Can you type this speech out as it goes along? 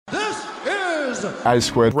I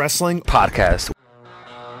Squared Wrestling Podcast.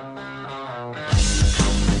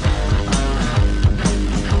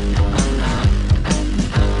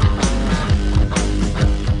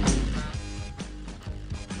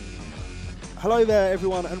 Hello there,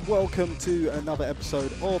 everyone, and welcome to another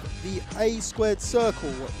episode of the A Squared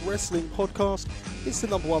Circle Wrestling Podcast. It's the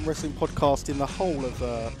number one wrestling podcast in the whole of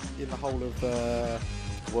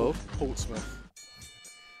world, Portsmouth.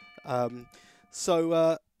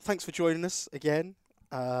 Thanks for joining us again,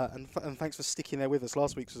 and thanks for sticking there with us.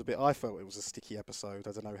 Last week was I felt it was a sticky episode.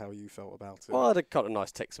 I don't know how you felt about it. Well, I had a couple of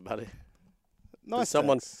nice texts about it. Nice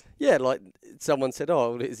someone, text. yeah, like someone said,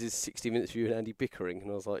 "Oh, this is 60 minutes for you and Andy bickering," and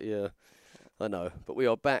I was like, "Yeah, I know." But we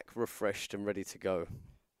are back, refreshed and ready to go.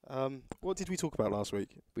 What did we talk about last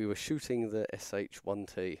week? We were shooting the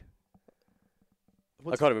SH-1T.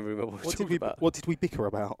 I can't even remember what we talked about. What did we bicker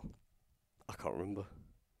about? I can't remember.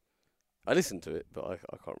 I listened to it, but I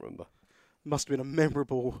can't remember. Must have been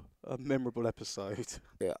a memorable episode.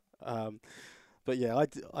 Yeah. But yeah,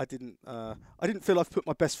 I didn't feel I've put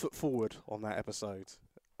my best foot forward on that episode.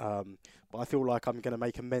 But I feel like I'm going to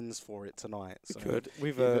make amends for it tonight. So Good.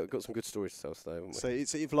 We've got some good stories to tell today, haven't we?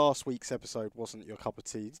 So if last week's episode wasn't your cup of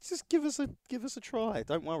tea, just give us a try.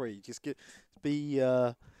 Don't worry. Just if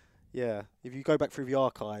you go back through the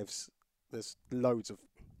archives, there's loads of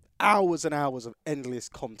hours and hours of endless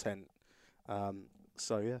content.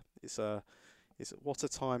 So yeah, it's what a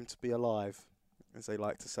time to be alive, as they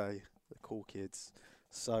like to say, the cool kids.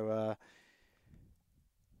 So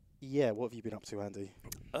yeah, what have you been up to, Andy?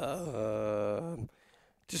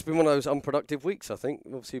 Just been one of those unproductive weeks, I think.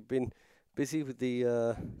 Obviously been busy with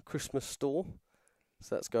the Christmas store,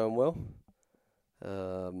 so that's going well.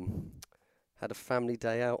 Had a family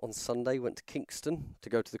day out on Sunday, went to Kingston to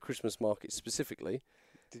go to the Christmas market specifically.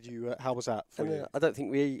 Did you? How was that for you? I don't think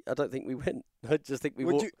we went. I just think we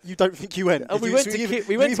walked. You don't think you went? Oh, we went to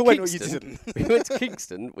Kingston. We went to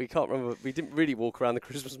Kingston. We can't remember. We didn't really walk around the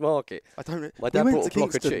Christmas market. I don't. My dad brought a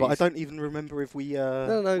block of cheese, but I don't even remember if we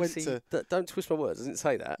went to. Don't twist my words. I didn't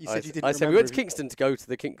say that. You said you didn't. I said we went to Kingston to go to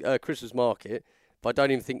the Christmas market, but I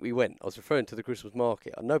don't even think we went. I was referring to the Christmas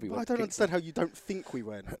market. I know we went. I don't understand how you don't think we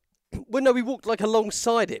went. Well, no, we walked like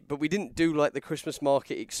alongside it, but we didn't do like the Christmas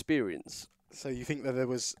market experience. So you think that there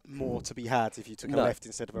was more to be had if you took a left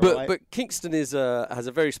instead of a right? But Kingston has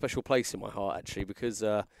a very special place in my heart, actually, because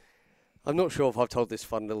I'm not sure if I've told this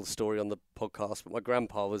fun little story on the podcast, but my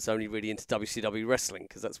grandpa was only really into WCW wrestling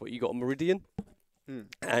because that's what you got on Meridian.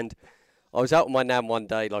 And I was out with my nan one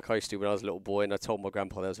day, like I used to when I was a little boy, and I told my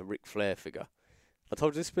grandpa there was a Ric Flair figure. I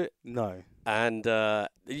told you this bit? No. And,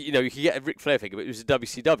 you could get a Ric Flair figure, but it was a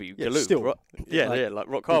WCW Galoob, still. Right? Yeah, like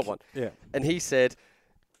rock hard one. Yeah. And he said...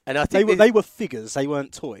 And I think they were figures, they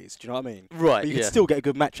weren't toys. Do you know what I mean? Right. But you could still get a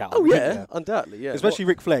good match out. Oh of them, yeah, undoubtedly, yeah. Especially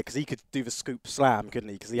Ric Flair, because he could do the scoop slam, couldn't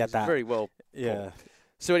he? Because he had that very well. Yeah. Pulled.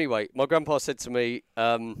 So anyway, my grandpa said to me,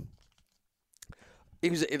 he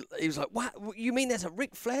was like, "What? You mean there's a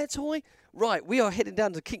Ric Flair toy? Right, we are heading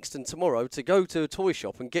down to Kingston tomorrow to go to a toy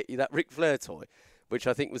shop and get you that Ric Flair toy," which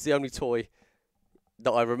I think was the only toy that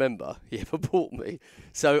I remember he ever bought me.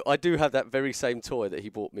 So I do have that very same toy that he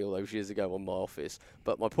bought me all those years ago on my office.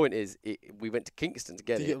 But my point is, we went to Kingston to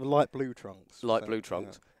get Did you get the light blue trunks? Light blue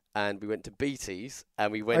trunks. Yeah. And we went to BT's,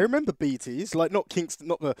 and we went... I remember BT's, like not Kingston,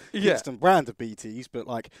 not the Kingston brand of BT's, but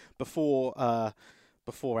like before our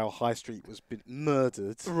high street was been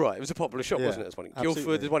murdered. Right, it was a popular shop, wasn't it? There's one in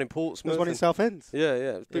Guildford, there's one in Portsmouth. There's one in Southend. Yeah,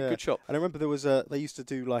 it was a good shop. And I remember there was they used to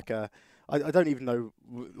do like a... I don't even know,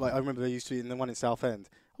 like I remember there used to be in the one in Southend.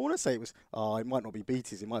 I want to say it was, it might not be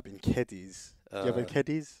BT's, it might have been Keddies. Do you have any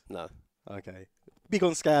Keddies? No. Okay. Big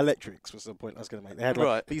on Scale Electrics was the point I was going to make. They had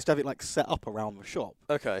they used to have it like set up around the shop.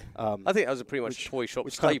 Okay. I think that was a pretty much toy shop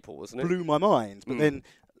staple, wasn't it? Blew my mind. But then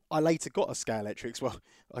I later got a Scale Electrics. Well,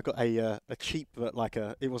 I got a cheap, but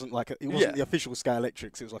it wasn't the official Scale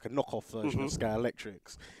Electrics. It was like a knockoff version of Scale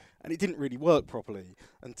Electrics, and it didn't really work properly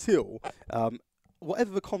until.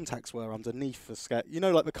 Whatever the contacts were underneath the scale,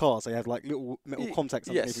 like the cars, they have like little metal contacts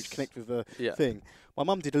underneath which connect with the thing. My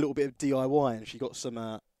mum did a little bit of DIY and she got some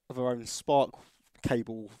of her own spark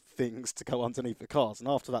cable things to go underneath the cars. And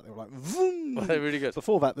after that, they were like, vroom. They're really good.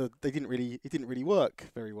 Before that, it didn't really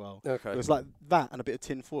work very well. Okay. It was like that and a bit of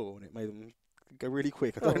tin foil, and it made them go really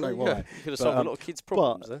quick. I don't know why. You could have solved a lot of kids'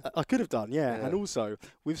 problems there. I could have done, yeah. And also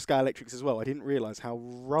with Scale Electrics as well, I didn't realise how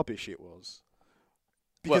rubbish it was.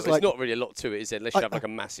 Because there's not really a lot to it, is there? Unless you have like a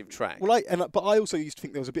massive track. But I also used to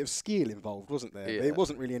think there was a bit of skill involved, wasn't there? Yeah. It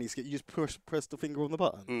wasn't really any skill. You just press the finger on the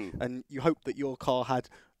button, and you hope that your car had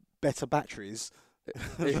better batteries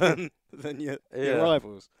than your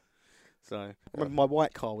rivals. So my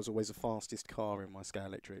white car was always the fastest car in my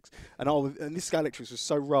Scalextrics, and this Scalextrics was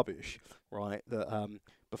so rubbish, right? That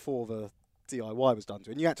before the DIY was done to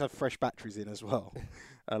it, and you had to have fresh batteries in as well.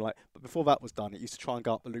 But before that was done, it used to try and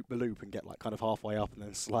go up the loop and get like kind of halfway up and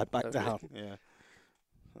then slide back down. Yeah.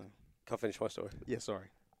 Can I finish my story? Yeah, sorry.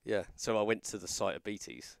 Yeah. So I went to the site of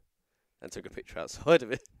BT's and took a picture outside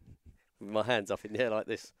of it with my hands up in the air like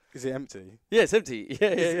this. Is it empty? Yeah, it's empty.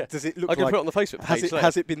 Yeah. Does it look I can like... put it on the Facebook page.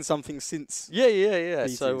 Has it been something since... Yeah.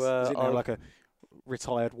 BT's? So is it now like a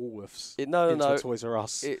retired Woolworths? No. A Toys R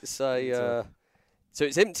Us? It's a... So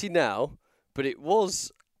it's empty now, but it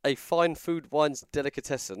was a fine food wines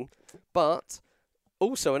delicatessen, but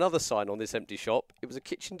also another sign on this empty shop. It was a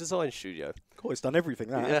kitchen design studio. Cool, it's done everything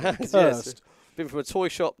that. Yeah, Cursed. Been from a toy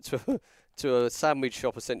shop to a sandwich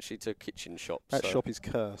shop, essentially, to a kitchen shop. That shop is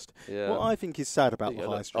cursed. Yeah. What I think is sad about the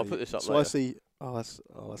high street... I'll put this up so later. I see... that's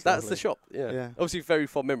lovely. The shop, yeah. Obviously, very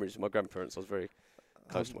fond memories of my grandparents. I was very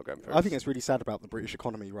close to my grandparents. I think it's really sad about the British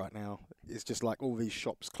economy right now. It's just like all these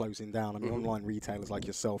shops closing down. I mean, online retailers like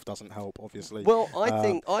yourself doesn't help, obviously. Well,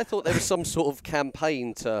 I thought there was some sort of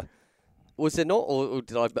campaign to... Was there not? Or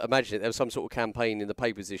did I imagine it? There was some sort of campaign in the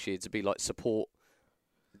papers this year to be like support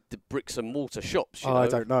the bricks and mortar shops. You know? I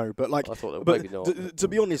don't know, but like, I thought that maybe not. To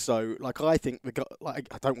be honest, though, like I think I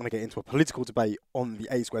don't want to get into a political debate on the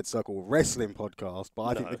A Squared Circle Wrestling podcast, but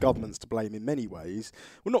I think the government's to blame in many ways.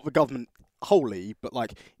 Well, not the government wholly, but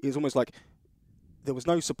like it was almost like there was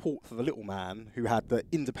no support for the little man who had the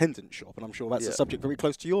independent shop, and I'm sure that's a subject very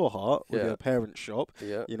close to your heart with your parents' shop.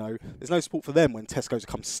 Yeah. You know, there's no support for them when Tesco's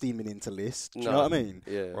come steaming into list. Do you know what I mean?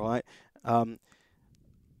 Yeah. Right.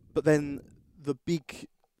 But then the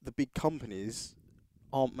big companies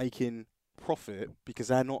aren't making profit because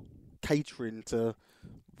they're not catering to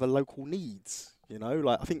the local needs. You know,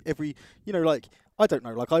 like I think I don't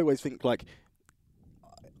know, like I always think like.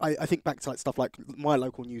 I think back to like stuff like my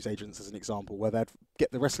local newsagents as an example, where they'd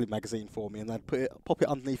get the wrestling magazine for me and they'd pop it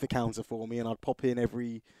underneath the counter for me, and I'd pop in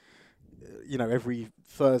every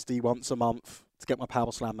Thursday once a month to get my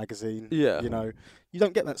Power Slam magazine. Yeah. You know, you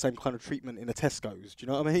don't get that same kind of treatment in a Tesco's. Do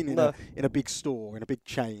you know what I mean? In a big store, in a big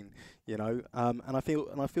chain. You know, and I feel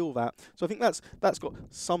that. So I think that's got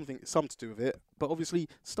some to do with it. But obviously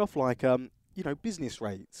stuff like business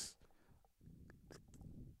rates.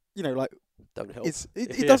 You know, like. Don't help.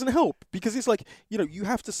 It doesn't help because it's like, you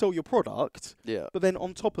have to sell your product. Yeah. But then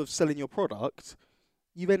on top of selling your product,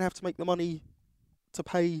 you then have to make the money to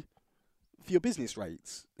pay for your business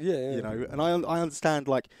rates. Yeah. You know, and I understand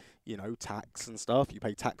like, tax and stuff. You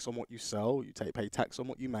pay tax on what you sell. You pay tax on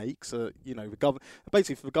what you make. So,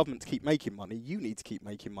 basically for the government to keep making money, you need to keep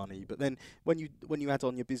making money. But then when you add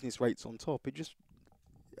on your business rates on top, it just...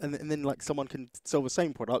 And then, like, someone can sell the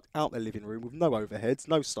same product out their living room with no overheads,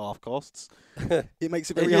 no staff costs. It makes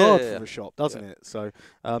it very hard for the shop, doesn't it? So,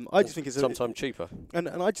 I just think it's sometimes cheaper. And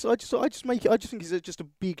I just think it's just a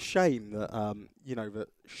big shame that that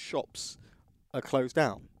shops are closed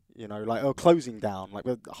down. Or closing down. Like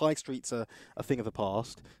the high streets are a thing of the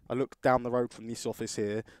past. I look down the road from this office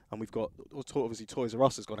here, and we've got obviously Toys R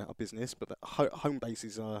Us has gone out of business, but the home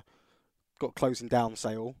bases are. Got closing down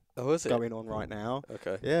sale going on right now.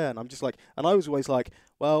 Okay. Yeah, and I'm just like, and I was always like,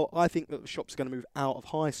 well, I think that the shops are going to move out of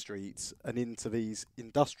high streets and into these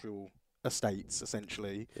industrial estates,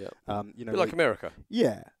 essentially. Yeah. Like America.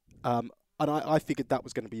 Yeah. And I figured that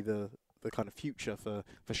was going to be the kind of future for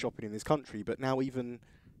shopping in this country, but now even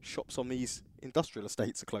shops on these industrial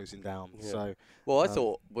estates are closing down. Yeah. So. Well, I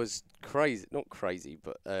thought was crazy, not crazy,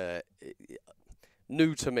 but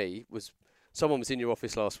new to me was someone was in your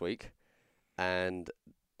office last week. And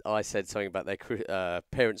I said something about their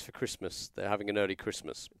parents for Christmas. They're having an early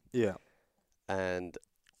Christmas. Yeah. And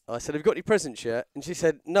I said, have you got any presents yet? And she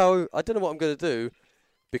said, no, I don't know what I'm going to do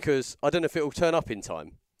because I don't know if it will turn up in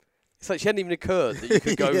time. It's like she hadn't even occurred that you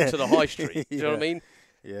could go to the high street. Do you know what I mean?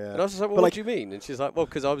 Yeah. And I was just like, well, what do you mean? And she's like, well,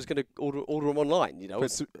 because I was going to order them online,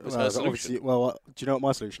 was her solution. Well, do you know what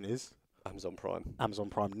my solution is? Amazon Prime.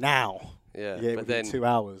 Amazon Prime now. Yeah. Yeah, within 2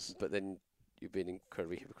 hours. But then... You've been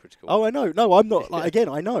incredibly hypocritical. Oh, I know. No, I'm not. Like, again,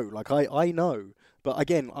 I know. Like, I know. But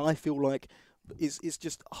again, I feel like it's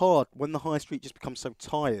just hard when the high street just becomes so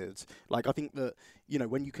tired. Like, I think that,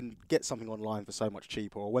 when you can get something online for so much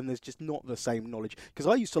cheaper, or when there's just not the same knowledge. Because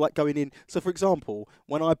I used to like going in. So, for example,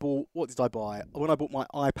 when I bought, what did I buy? When I bought my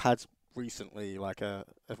iPad recently, like a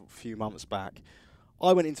few months back,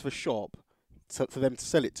 I went into the shop for them to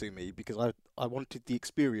sell it to me because I wanted the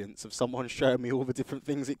experience of someone showing me all the different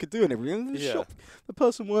things it could do and everything. And the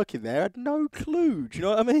person working there had no clue. Do you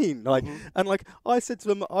know what I mean? Like, and like I said to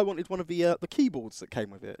them, I wanted one of the keyboards that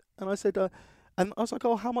came with it, and I said, And I was like,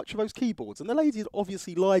 oh, how much are those keyboards? And the lady had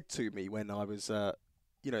obviously lied to me when I was, in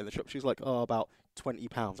the shop. She was like, oh, about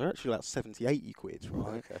 £20. They're actually about 70, 80 quid,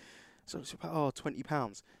 right? Okay. So it's about,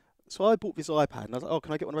 £20. So I bought this iPad, and I was like, oh,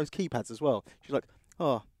 can I get one of those keypads as well? She's like,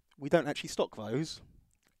 oh, we don't actually stock those.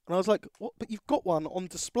 And I was like, what? But you've got one on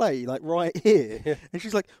display, like, right here. And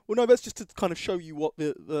she's like, well, no, that's just to kind of show you what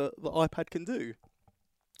the iPad can do.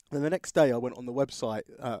 Then the next day I went on the website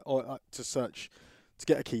to search to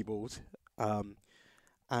get a keyboard. And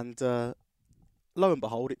lo and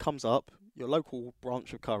behold, it comes up. Your local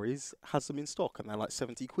branch of Currys has them in stock, and they're like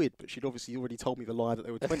 70 quid. But she'd obviously already told me the lie that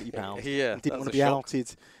they were £20. Yeah, and didn't want to be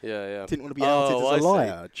outed. Yeah. Didn't want to be outed as a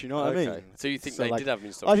liar. Do you know what I mean? So you think they did have them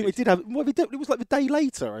in stock? I think they did have. Well, it was like the day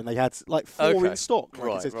later, and they had like 4 in stock. Like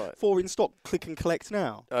right, it says, right. 4 in stock. Click and collect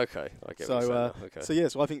now. Okay, I get what you're saying now. Okay. So yeah,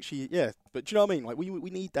 so I think but do you know what I mean? Like we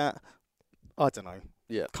need that. I don't know.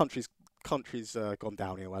 Yeah. Country's gone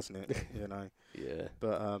downhill, hasn't it? You know.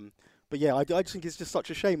 Yeah. But yeah, I just think it's just such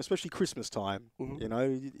a shame, especially Christmas time. Mm-hmm. You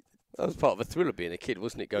know. That was part of the thrill of being a kid,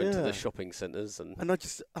 wasn't it? Going to Yeah. the shopping centres and I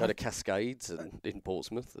just go to Cascades and in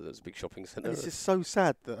Portsmouth. There's a big shopping centre. and it's just so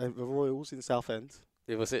sad that the Royals in Southend.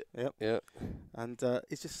 Yeah, was it? Yep. Yeah. And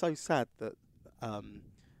it's just so sad that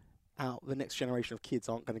the next generation of kids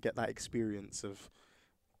aren't going to get that experience of,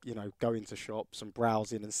 going to shops and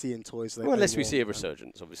browsing and seeing toys. Well, unless we see a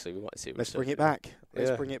resurgence, obviously, we might see a Let's resurgence. bring it back. Let's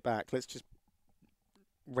Yeah. bring it back. Let's just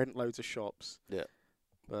rent loads of shops. Yeah.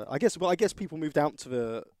 But I guess people moved out to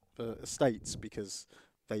the estates because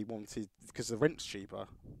the rent's cheaper,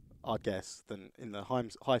 I guess, than in the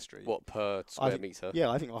high street. What, per square metre? Yeah,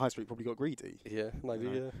 I think the high street probably got greedy. Yeah, maybe, You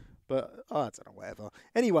know. yeah. But I don't know, whatever.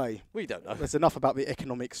 Anyway, We don't know. there's enough about the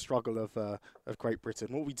economic struggle of Great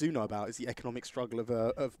Britain. What we do know about is the economic struggle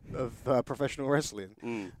of professional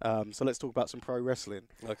wrestling. So let's talk about some pro wrestling.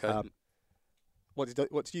 Okay. What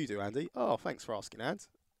did you do, Andy? Oh, thanks for asking, Ant.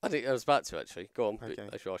 I think I was about to, actually. Go on, Okay.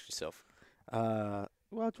 I should ask yourself. Well,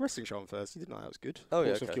 the wrestling show on Thursday, didn't I? That was good. Oh, yeah,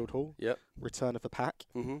 Portsmouth okay. Guildhall. Yep. Return of the Pack.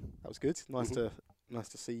 Mm-hmm. That was good. Nice Mhm.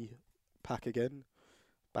 to see Pack again,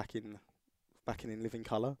 back in living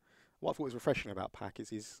colour. What I thought was refreshing about Pack is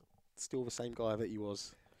he's still the same guy that he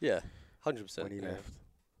was Yeah, 100%. when he yeah. left.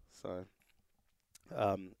 So,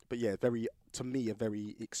 but yeah, to me a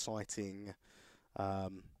very exciting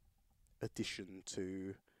addition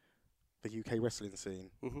to the UK wrestling scene.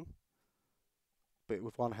 Mm-hmm. But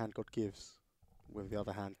with one hand God gives, with the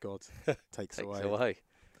other hand God takes away. away.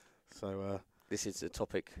 So, This is a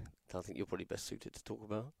topic that I think you're probably best suited to talk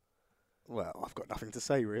about. well, I've got nothing to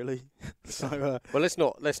say really. So, Well, let's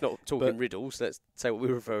not talk but- in riddles. Let's say what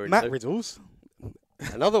we're referring Matt to. Riddles.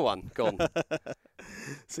 Another one gone.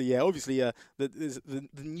 So yeah, obviously, the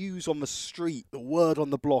news on the street, the word on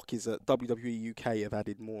the block is that WWE UK have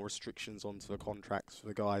added more restrictions onto the contracts for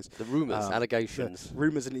the guys. The rumours, The allegations.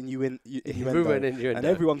 rumours and Rumour innuendo. and innuendo. And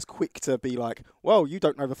everyone's quick to be like, well, you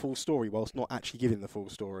don't know the full story, whilst not actually giving the full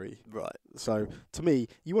story. Right. So, to me,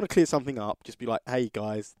 you want to clear something up, just be like, hey,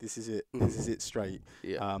 guys, this is it. This is it straight.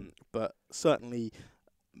 Yeah. But certainly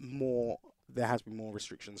there has been more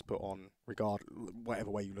restrictions put on, whatever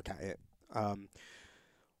way you look at it,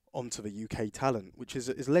 onto the UK talent, which has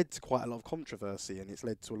led to quite a lot of controversy, and it's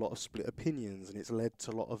led to a lot of split opinions, and it's led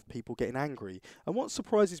to a lot of people getting angry. And what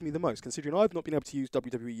surprises me the most, considering I've not been able to use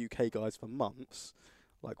WWE UK guys for months,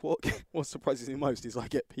 like what surprises me most is I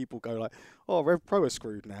get people go like, oh, Rev Pro are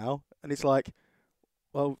screwed now, and it's like,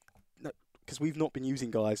 well, no, because we've not been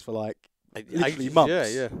using guys for like literally Ages,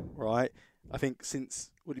 months, Yeah. right? I think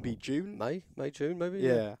since, would it be June? May, June, maybe.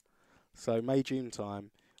 Yeah. So May, June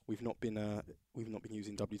time, we've not been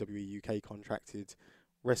using WWE UK contracted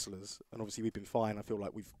wrestlers, and obviously we've been fine. I feel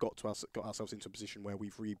like we've got ourselves into a position where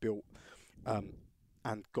we've rebuilt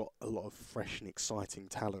and got a lot of fresh and exciting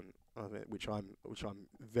talent, which I'm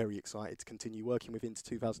very excited to continue working with into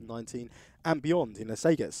 2019 and beyond, unless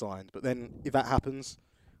they get signed. But then if that happens,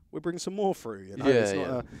 we'll bring some more through. You know? Yeah, It's yeah.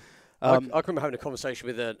 not I remember having a conversation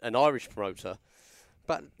with an Irish promoter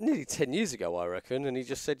about nearly 10 years ago, I reckon, and he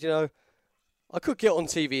just said, I could get on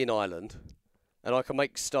TV in Ireland and I can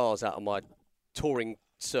make stars out of my touring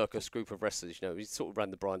circus group of wrestlers. He sort of ran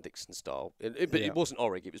the Brian Dixon style. But it wasn't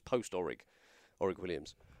Orrig, it was post-Orrig, Orrig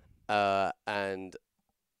Williams. And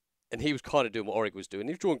he was kind of doing what Orrig was doing.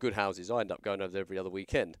 He was drawing good houses. I ended up going over there every other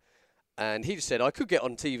weekend. And he just said, I could get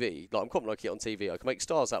on TV, like I'm confident I could get on TV, I can make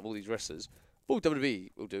stars out of all these wrestlers. All WWE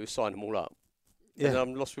will do is sign them all up. Yeah. And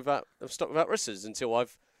I'm stuck without wrestlers until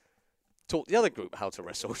I've taught the other group how to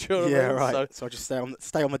wrestle. Do you know what yeah, I mean? right. So I just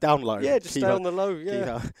stay on the down low. Yeah, just stay on the low.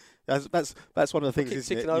 Yeah, That's one of the things. keep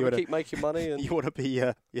Isn't ticking it? over, keep making money, and You want to be,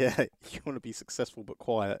 you want to be successful but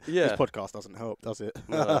quiet. Yeah. This podcast doesn't help, does it?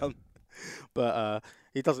 No. But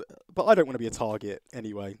he doesn't. But I don't want to be a target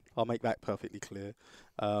anyway. I'll make that perfectly clear.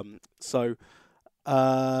 So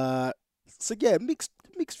yeah, mixed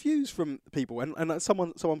views from people, and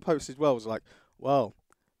someone posted well was like, well,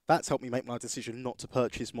 that's helped me make my decision not to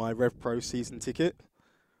purchase my Rev Pro season ticket.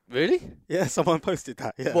 Really? Yeah, someone posted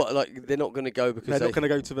that. Yeah. What? Like they're not going to go because they're not going to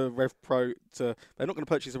go to the Rev Pro they're not going to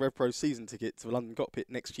purchase a Rev Pro season ticket to the London Cockpit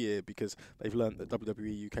next year because they've learnt that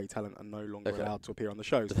WWE UK talent are no longer allowed to appear on the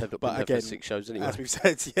shows. But again, for 6 shows anyway. As we've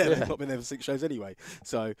said, they've not been there for 6 shows anyway.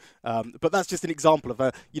 So, but that's just an example of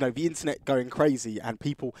the internet going crazy and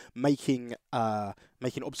people making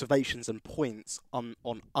observations and points on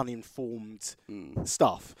uninformed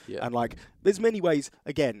stuff. Yeah. And like, there's many ways.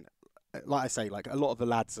 Again, like I say, like a lot of the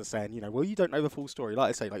lads are saying, well, you don't know the full story. Like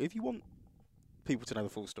I say, like if you want people to know the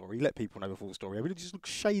full story, let people know the full story. I mean, it just looks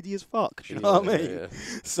shady as fuck. You know what I mean? Yeah.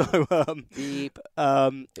 So, deep.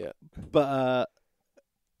 Yeah. But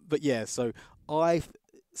yeah. So my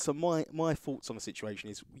thoughts on the situation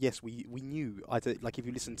is, yes, we knew. Like if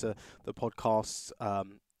you listen to the podcasts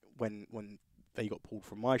when they got pulled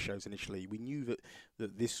from my shows initially, we knew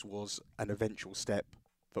that this was an eventual step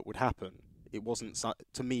that would happen. It wasn't,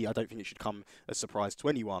 to me, I don't think it should come as a surprise to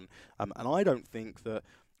anyone. And I don't think that,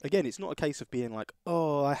 again, it's not a case of being like,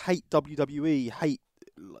 oh, I hate WWE,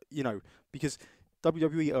 because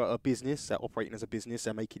WWE are a business, they're operating as a business,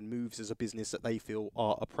 they're making moves as a business that they feel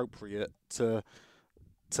are appropriate to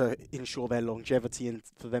ensure their longevity and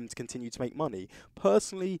for them to continue to make money.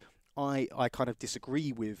 Personally, I kind of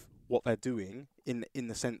disagree with what they're doing in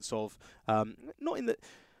the sense of, not in the...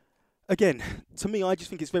 Again, to me, I just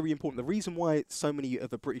think it's very important. The reason why so many of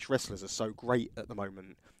the British wrestlers are so great at the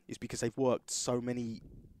moment is because they've worked so many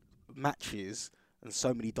matches and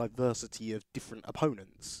so many diversity of different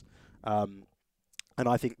opponents. And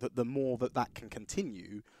I think that the more that can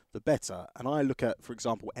continue, the better. And I look at, for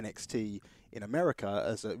example, NXT in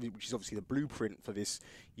America, which is obviously the blueprint for this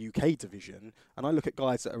UK division. And I look at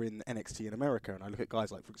guys that are in NXT in America, and I look at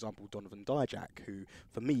guys like, for example, Donovan Dijak, who,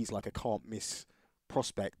 for me, is like a can't-miss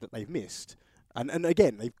prospect that they've missed, and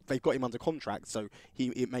again they've got him under contract, so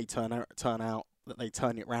it may turn out that they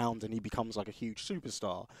turn it round and he becomes like a huge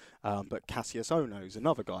superstar. But Cassius Ohno's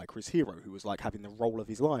another guy, Chris Hero, who was like having the role of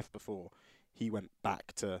his life before he went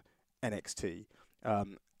back to NXT.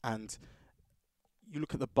 And you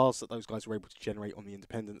look at the buzz that those guys were able to generate on the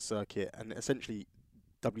independent circuit, and essentially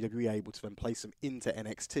WWE able to then place them into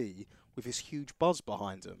NXT with this huge buzz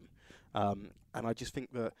behind them. And I just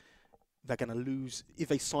think that they're going to lose, if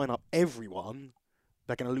they sign up everyone,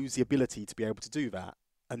 they're going to lose the ability to be able to do that.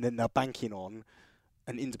 And then they're banking on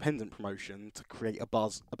an independent promotion to create a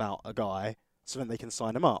buzz about a guy so then they can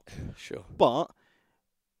sign him up. Sure. But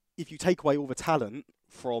if you take away all the talent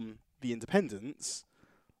from the independents,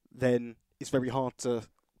 then it's very hard to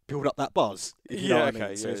build up that buzz. If you know what I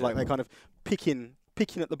mean. So it's like they're kind of picking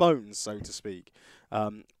at the bones, so to speak.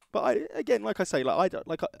 But like I say,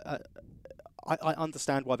 I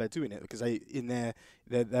understand why they're doing it, because they, in their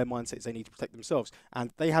mindsets, they need to protect themselves,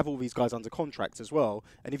 and they have all these guys under contract as well.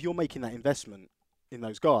 And if you're making that investment in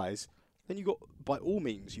those guys, then by all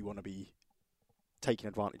means you want to be taking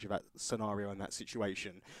advantage of that scenario and that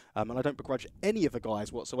situation. And I don't begrudge any of the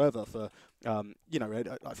guys whatsoever for, I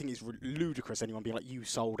think it's ludicrous anyone being like, you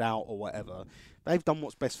sold out or whatever. They've done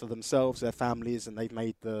what's best for themselves, their families, and they've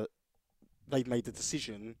made the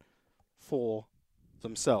decision for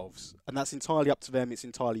themselves, and that's entirely up to them. It's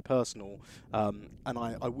entirely personal, and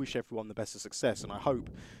I wish everyone the best of success, and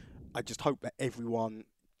I just hope that everyone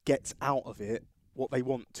gets out of it what they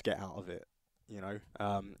want to get out of it,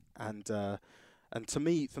 and to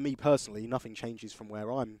me, for me personally, nothing changes from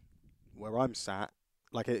where I'm sat.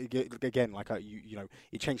 Like again, like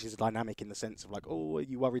it changes the dynamic in the sense of like, oh, are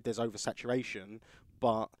you worried there's oversaturation?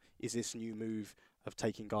 But is this new move of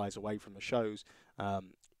taking guys away from the shows?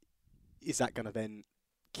 Is that going to then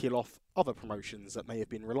kill off other promotions that may have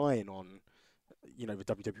been relying on, the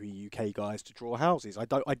WWE UK guys to draw houses?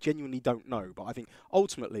 I genuinely don't know, but I think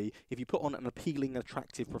ultimately, if you put on an appealing,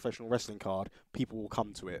 attractive professional wrestling card, people will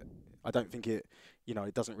come to it. I don't think it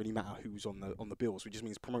doesn't really matter who's on the bills. It just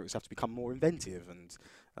means promoters have to become more inventive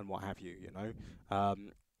and what have you,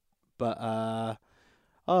 But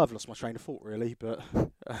I've lost my train of thought really, but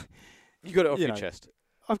you got it off your chest.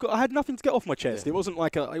 I had nothing to get off my chest. Yeah. It wasn't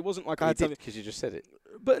like I had something, because you just said it.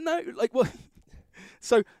 But no, like what?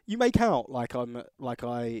 So you make out like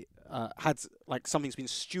I had like something's been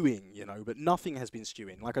stewing, but nothing has been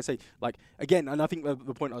stewing. Like I say, like again, and I think the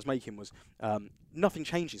point I was making was nothing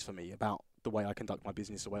changes for me about the way I conduct my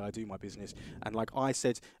business, the way I do my business. And like I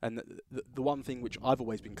said, and the one thing which I've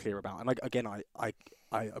always been clear about, and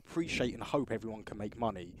I appreciate and hope everyone can make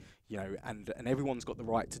money, and everyone's got the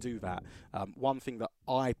right to do that. One thing that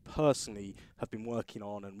I personally have been working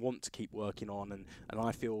on and want to keep working on, and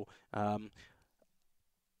I feel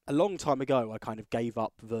a long time ago I kind of gave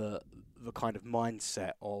up the kind of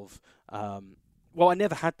mindset of, I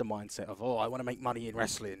never had the mindset of, I want to make money in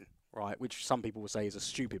wrestling, right? Which some people will say is a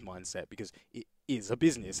stupid mindset because it is a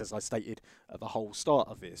business, as I stated at the whole start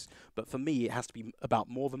of this. But for me, it has to be about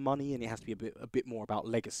more than money, and it has to be a bit more about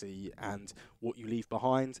legacy and what you leave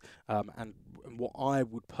behind. And what I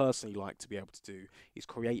would personally like to be able to do is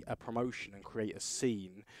create a promotion and create a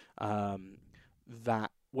scene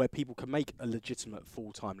where people can make a legitimate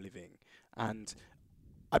full-time living. And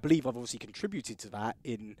I believe I've obviously contributed to that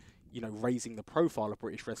in raising the profile of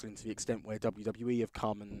British wrestling to the extent where WWE have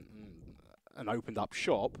come and opened up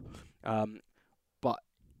shop. But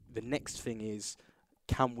the next thing is,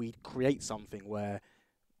 can we create something where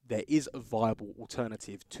there is a viable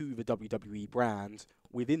alternative to the WWE brand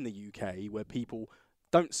within the UK, where people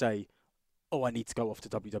don't say, I need to go off to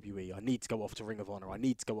WWE, I need to go off to Ring of Honor, I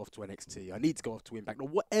need to go off to NXT, I need to go off to Impact, or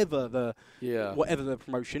whatever the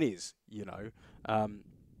promotion is,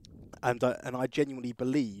 And I genuinely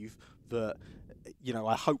believe that,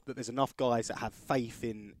 I hope that there's enough guys that have faith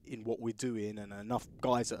in what we're doing, and enough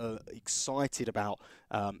guys that are excited about,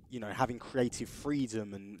 having creative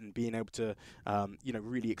freedom and being able to,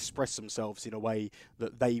 really express themselves in a way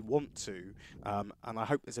that they want to. And I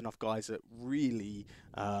hope there's enough guys that really,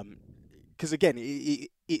 because again,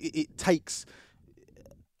 it takes,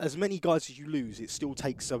 as many guys as you lose, it still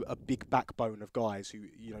takes a big backbone of guys who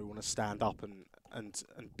want to stand up and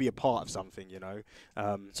be a part of something.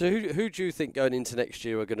 So who do you think going into next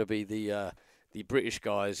year are going to be the British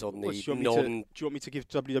guys on the do you want me to give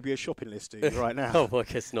WWE a shopping list to you right now? Oh, I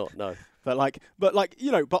guess not. No. But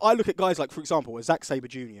I look at guys like, for example, Zack Sabre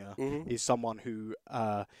Jr. is someone who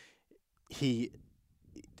he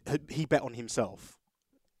bet on himself.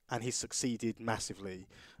 And he's succeeded massively.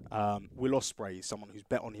 Will Ospreay is someone who's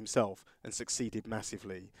bet on himself and succeeded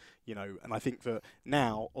massively. And I think that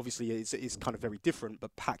now, obviously, it's kind of very different.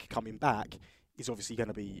 But Pac coming back is obviously going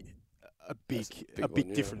to be a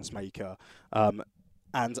big difference maker. And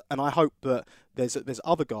I hope that there's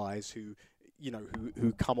other guys who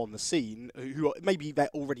who come on the scene, who maybe they're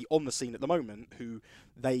already on the scene at the moment, who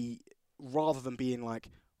they, rather than being like,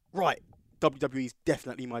 right, WWE is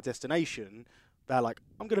definitely my destination, they're like,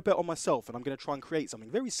 I'm going to bet on myself and I'm going to try and create something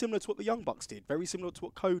very similar to what the Young Bucks did, very similar to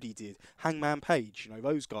what Cody did, Hangman Page,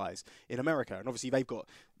 those guys in America. And obviously they've got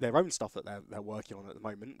their own stuff that they're working on at the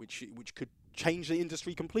moment, which could change the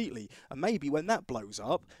industry completely. And maybe when that blows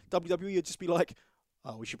up, WWE would just be like,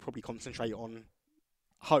 we should probably concentrate on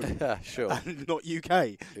home sure. and not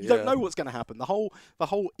UK. You don't know what's going to happen. The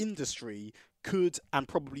whole industry could and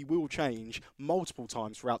probably will change multiple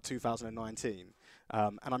times throughout 2019.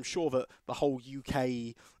 And I'm sure that the whole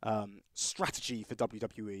UK strategy for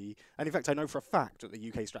WWE, and in fact I know for a fact that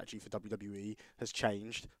the UK strategy for WWE has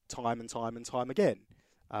changed time and time and time again.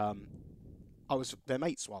 I was their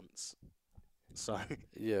mates once, so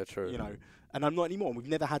yeah, true. And I'm not anymore. We've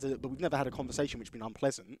never had a conversation which has been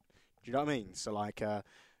unpleasant. Do you know what I mean? So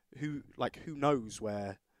who knows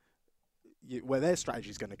where their strategy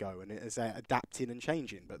is going to go, and as they're adapting and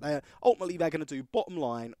changing. But they're going to do, bottom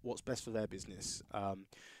line, what's best for their business.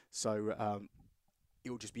 So it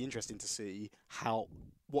will just be interesting to see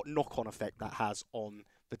what knock-on effect that has on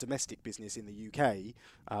the domestic business in the UK.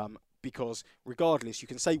 Because regardless, you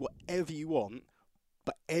can say whatever you want,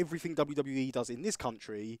 but everything WWE does in this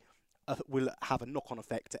country will have a knock-on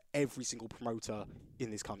effect to every single promoter in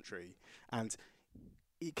this country. And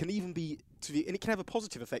it can even be and it can have a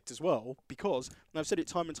positive effect as well, because, and I've said it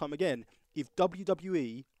time and time again, if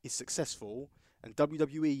WWE is successful and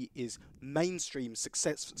WWE is mainstream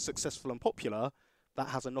successful and popular, that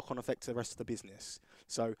has a knock-on effect to the rest of the business.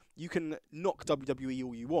 So you can knock WWE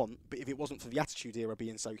all you want, but if it wasn't for the Attitude Era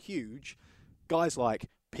being so huge, guys like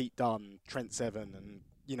Pete Dunne, Trent Seven, and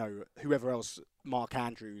whoever else, Mark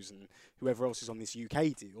Andrews, and whoever else is on this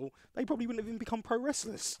UK deal, they probably wouldn't have even become pro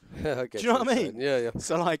wrestlers. Do you know what I mean? Yeah.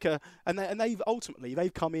 So and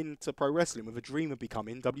they've come into pro wrestling with a dream of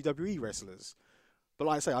becoming WWE wrestlers. But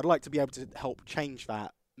like I say, I'd like to be able to help change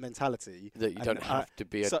that mentality. That you don't have to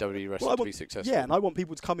be a WWE wrestler to be successful. Yeah, and I want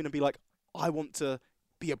people to come in and be like, I want to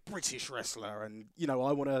be a British wrestler, and I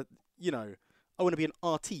want to be an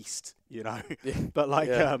artiste, Yeah. But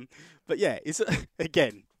it's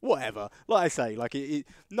again, whatever. Like I say,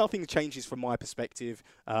 nothing changes from my perspective.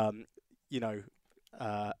 As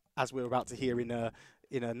we're about to hear in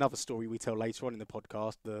in another story we tell later on in the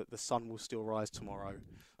podcast, the sun will still rise tomorrow.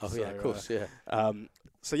 Oh yeah, of course, yeah.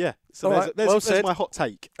 So yeah, so All there's, right, there's, well there's said. my hot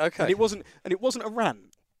take. Okay. And it wasn't a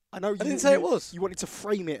rant. I know. I didn't say it was. You wanted to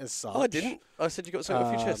frame it as such. Oh, I didn't. I said you got something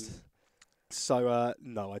off your chest. So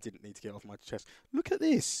no, I didn't need to get it off my chest. Look at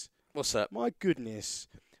this. What's that? My goodness.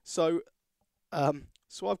 So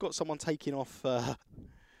I've got someone taking off.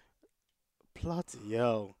 Bloody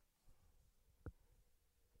hell.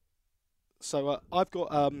 So I've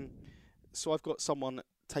got someone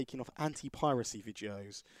taking off anti-piracy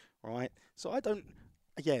videos, right? So I don't.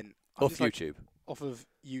 Again, I'm Off just like, YouTube. off of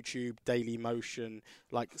YouTube, Daily Motion,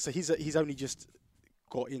 so he's only just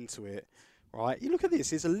got into it, right? You look at this.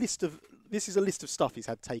 This is a list of stuff he's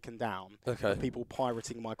had taken down. Okay. People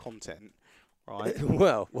pirating my content, right?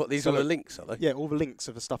 Well, what, these So are the look- links, are they? Yeah, all the links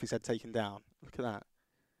of the stuff he's had taken down. Look at that.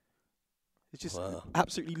 It's just Wow.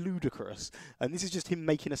 absolutely ludicrous, and this is just him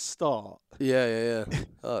making a start. Yeah.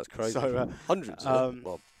 Oh, that's crazy. So, Hundreds.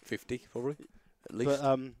 Well, 50 probably, at least.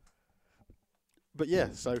 But yeah,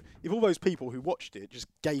 so if all those people who watched it just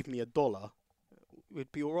gave me $1,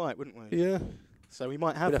 we'd be all right, wouldn't we? yeah. So we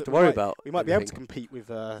might We'd have to worry about. We might be able to everything. compete with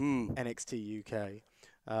Mm. NXT UK.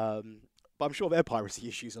 But I'm sure their piracy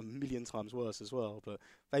issues are a million times worse as well. But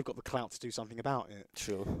they've got the clout to do something about it.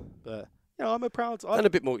 Sure. But you know, I'm a proud. And a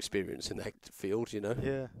bit more experience in that field, you know.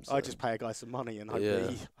 Yeah, So- I just pay a guy some money and hope,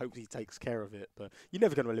 Yeah. hope he takes care of it. But you're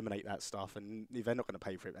never going to eliminate that stuff, and if they're not going to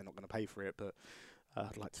pay for it, they're not going to pay for it. But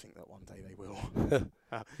I'd like to think that one day they will. You're Do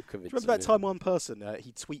you convinced remember that me. time one person,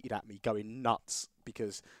 he tweeted at me going nuts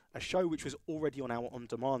because a show which was already on our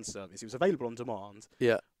on-demand service, it was available on demand,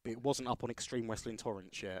 Yeah. but it wasn't up on Extreme Wrestling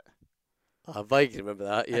Torrents yet. I vaguely remember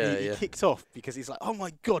that. And Yeah, he yeah. kicked off because he's like, oh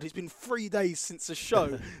my God, it's been 3 days since the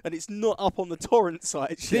show and it's not up on the torrent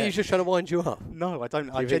site Think yet. he's just trying to wind you up. No, I don't.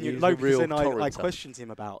 I You think genuinely he's no, a because real then I torrenter? questioned him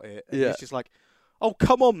about it. And Yeah. he's just like, oh,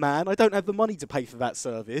 come on, man. I don't have the money to pay for that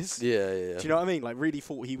service. Yeah. Do you know what I mean? Like, really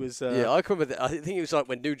thought he was Yeah, I can remember that. I think it was like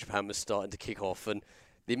when New Japan was starting to kick off, and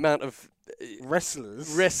the amount of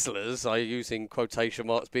wrestlers, I use in quotation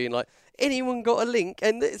marks, being like, anyone got a link?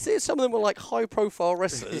 And some of them were like high-profile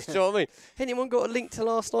wrestlers. Do you know what I mean? Anyone got a link to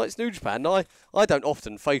last night's New Japan? I don't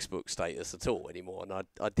often Facebook status at all anymore, and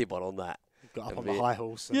I did one on that. got up and on the we- high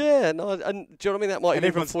horse. And Yeah, and do you know what I mean? That might And have been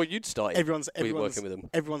everyone's- before you'd started everyone's working with them.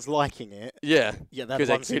 everyone's liking it. Yeah, Yeah, they're 'Cause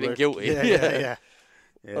the they're ones who feeling were- guilty. Yeah, Yeah.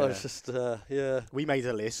 yeah. Oh, it's just, yeah. We made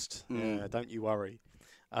a list. Mm. Don't you worry.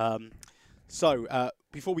 So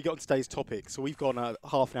before we get on today's topic, so we've gone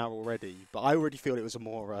half an hour already, but I already feel it was a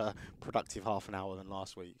more productive half an hour than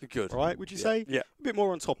last week. Good. Right? Would you Yeah. say? Yeah. A bit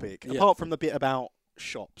more on topic, Yeah. apart from the bit about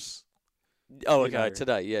shops. Oh, You okay, know,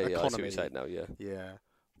 today, yeah, I see what economy. you're saying now, yeah. Yeah.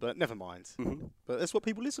 But never mind. Mm-hmm. But that's what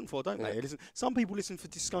people listen for, don't Yeah. they? Listen, some people listen for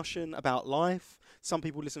discussion about life. Some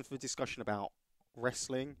people listen for discussion about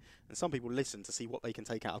wrestling, and some people listen to see what they can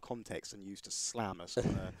take out of context and use to slam us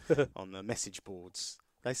on the on the message boards.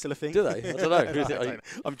 They still a thing? Do they? I don't know. I Is it- don't know.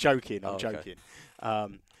 I'm joking. I'm Oh, okay.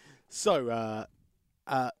 joking. So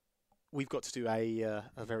we've got to do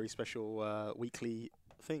a very special weekly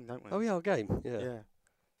thing, don't we? Oh, yeah, our game, yeah. Yeah.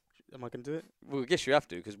 Am I going to do it? Well, I guess you have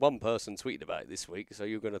to, because one person tweeted about it this week, so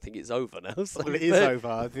you're going to think it's over now. So Well, it is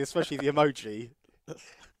over, especially the emoji.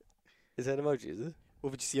 Is that an emoji, is it?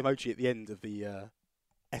 What would you see emoji at the end of the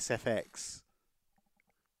SFX?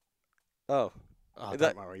 Oh, Oh, is don't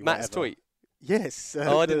that worry. Matt's whatever. tweet? Yes.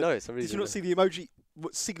 Oh, I didn't know it. Did you not see the emoji?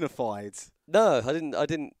 What signified? No, I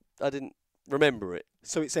didn't remember it.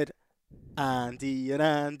 So it said, Andy and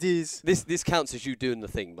Andy's. This counts as you doing the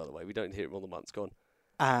thing, by the way. We don't hear it more than once. Go on.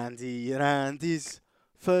 Andy and Andy's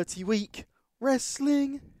 30-week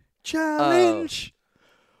wrestling challenge.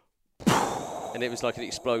 And it was like an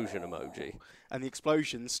explosion emoji. And the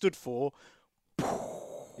explosion stood for.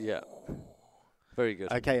 Yeah. Very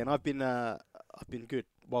good. Okay, and I've been good.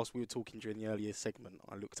 Whilst we were talking during the earlier segment,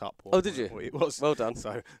 I looked up what, Oh, did you? what it was. Well done.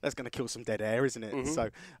 So that's going to kill some dead air, isn't it? Mhm. So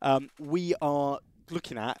we are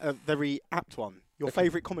looking at a very apt one. Your Okay.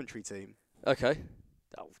 favourite commentary team. Okay.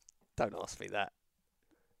 Oh, don't ask me that.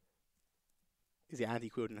 Is it Andy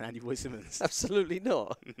Quilden and Andy Boy Simmons? Absolutely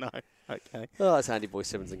not. No. Okay. Oh, it's Andy Boy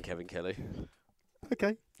Simmons and Kevin Kelly.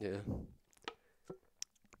 Okay. Yeah.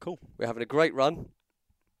 Cool. We're having a great run.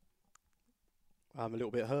 I'm a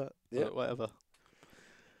little bit hurt. Yeah. But whatever.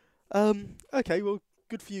 Okay. Well,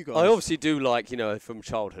 good for you guys. I obviously do like, from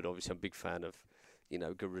childhood, obviously I'm a big fan of,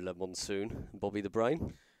 Gorilla Monsoon and Bobby the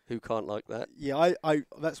Brain, Who can't like that? Yeah, I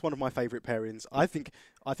that's one of my favourite pairings. I think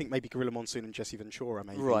maybe Gorilla Monsoon and Jesse Ventura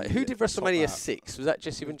maybe. Right. Who did top WrestleMania that. 6? Was that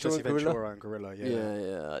Jesse Ventura? Jesse and Gorilla? Ventura and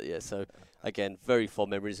Gorilla, Yeah. So again, very fond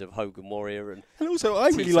memories of Hogan Warrior and also, I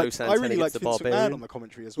really Tito liked Santana Vince against the McMahon Barbarian. on the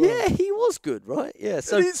commentary as well. yeah, he was good, right? Yeah.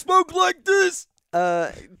 So and he spoke like this.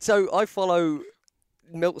 So I follow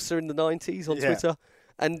Meltzer in the 90s on Yeah. Twitter,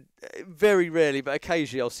 and very rarely, but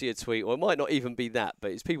occasionally I'll see a tweet, or it might not even be that,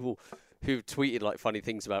 but it's people who've tweeted like funny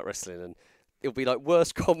things about wrestling, and it'll be like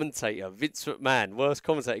worst commentator Vince McMahon, worst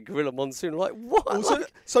commentator Gorilla Monsoon. I'm like, what? Also,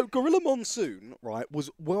 so Gorilla Monsoon, right,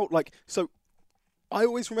 was so. I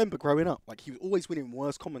always remember growing up, like he was always winning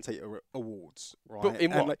worst commentator awards, right? But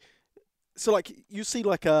in And, what? like, so like you see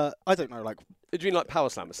like I don't know, like Do you mean like Power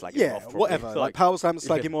Slammer slagging him yeah, off? Probably? whatever. Like Power Slam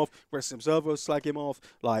slag Yeah. him off, Wrestling Observer slag him off.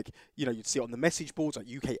 Like you'd see it on the message boards like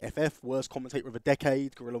UKFF, worst commentator of a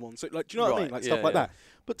decade, Gorilla Monsoon. Like, do you know what I Right, mean? Like yeah, stuff like yeah. that.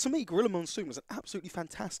 But to me, Gorilla Monsoon was an absolutely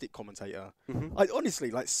fantastic commentator. Mhm. I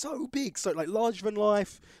honestly like so big, so like larger than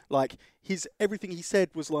life. Like everything he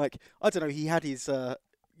said was like I don't know. He had his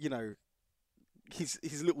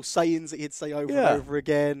his little sayings that he'd say over Yeah. and over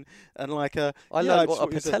again, and like I yeah, learned just what a thought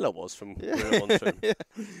he was patella was from Gorilla Monsoon. yeah.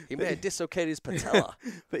 He may have dislocated his patella.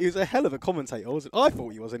 But he was a hell of a commentator, wasn't? I thought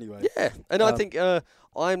he was anyway. Yeah, and I Um, think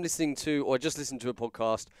I'm listening to, or I just listened to a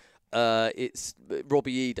podcast. It's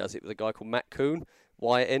Robbie E does it with a guy called Matt Coon.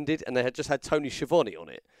 Why it ended, and they had just had Tony Schiavone on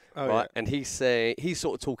it, Oh, right? And he's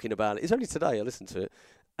sort of talking about it. It's only today I listened to it,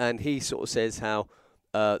 and he sort of says how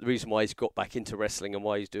the reason why he's got back into wrestling and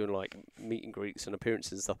why he's doing like meet and greets and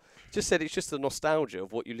appearances and stuff. Just said it's just the nostalgia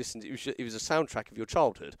of what you listened to. It was a soundtrack of your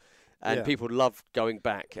childhood. And Yeah. people love going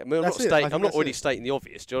back. I mean, I'm That's not, it. I think I'm not that's already it. stating the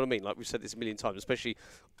obvious. Do you know what I mean? Like we've said this a million times, especially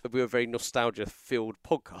if we're a very nostalgia-filled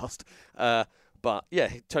podcast. But yeah,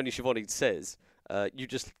 Tony Schiavone says you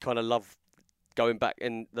just kind of love going back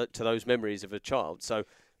to those memories of a child. So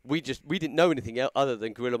we didn't know anything other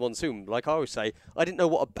than Gorilla Monsoon. Like I always say, I didn't know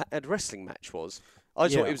what a bad wrestling match was. I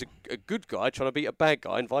just thought Yeah. it was a good guy trying to beat a bad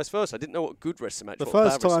guy, and vice versa. I didn't know what a good wrestling match The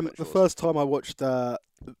was. first time I watched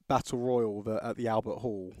Battle Royal at the Albert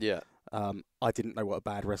Hall, Yeah. I didn't know what a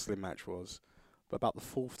bad wrestling match was. But about the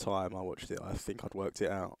fourth time I watched it, I think I'd worked it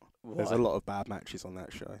out. There's a Why? lot of bad matches on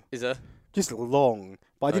that show. Is there? Just long,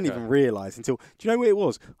 but I didn't Okay. even realise until. Do you know where it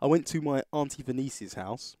was? I went to my Auntie Venice's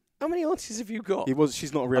house. How many aunties have you got?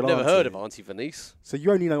 She's not a real I've never auntie. heard of Auntie Venice. So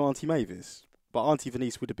you only know Auntie Mavis. But Auntie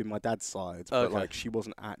Venice would have been my dad's side, but Okay. like she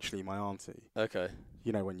wasn't actually my auntie. Okay.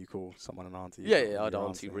 You know when you call someone an auntie. Yeah, it's yeah. not I had your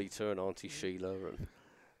Auntie Rita and Auntie Sheila and.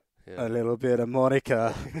 A little bit of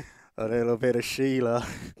Monica, a little bit of Sheila.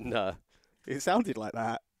 No, It sounded like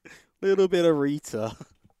that. Little bit of Rita.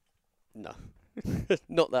 no,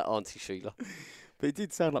 not that Auntie Sheila. But it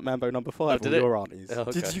did sound like Mambo number 5 did or it? your aunties. Oh,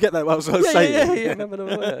 okay. Did you get that? What I was Yeah, saying? yeah. Remember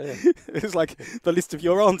yeah. It was like the list of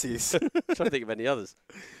your aunties. I'm trying to think of any others.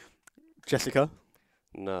 Jessica,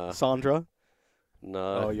 No, Sandra.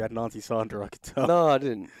 no, Oh, you had an auntie Sandra, I could tell. no. I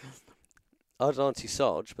didn't. I had Auntie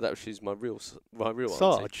Sarge, but she's my real auntie.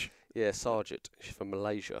 Sarge. Yeah, Sargent. She's from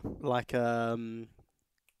Malaysia. Like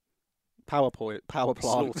power plant.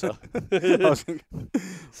 Slaughter. I was thinking-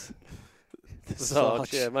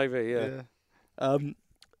 Sarge. Yeah, maybe. Yeah.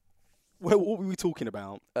 Well, what were we talking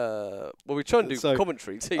about? Well, we're trying to do So-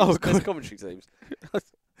 commentary teams. Oh, Best commentary teams.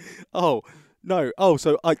 Oh no! Oh,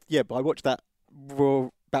 so but I watched that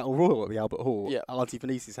Battle Royal at the Albert Hall Yeah. at Auntie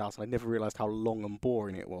Venice's house, and I never realised how long and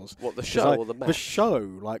boring it was. What, the 'Cause show or the match? The show,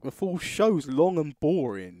 like the full show's long and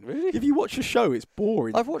boring. Really? If you watch the show, it's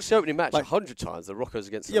boring. I've watched the opening match Like- 100 times. The Rockers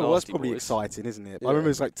against the Yeah, well, that's Nasty probably Boys. exciting, isn't it? But I Yeah. remember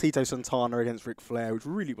it was like Tito Santana against Ric Flair, which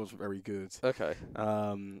really wasn't very good. Okay.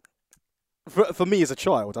 For me as a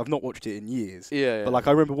child, I've not watched it in years. Yeah. But like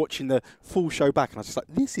I remember watching the full show back, and I was just like,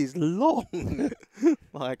 "This is long."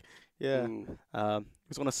 Like, yeah.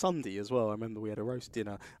 It was on a Sunday as well. I remember we had a roast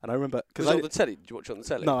dinner, and I remember Was it on the telly? Did you watch it on the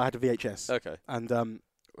telly? no, I had a VHS, Okay. and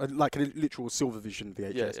like a literal Silvervision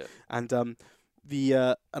VHS, Yeah, yeah. and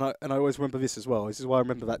and I always remember this as well. This is why I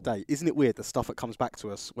remember that day. Isn't it weird the stuff that comes back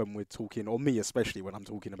to us when we're talking, or me especially when I'm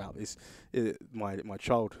talking about this, my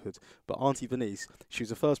childhood. But Auntie Venice, she was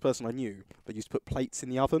the first person I knew that used to put plates in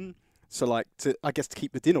the oven. So like I guess to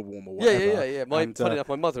keep the dinner warm or whatever. Yeah. And, Funny enough,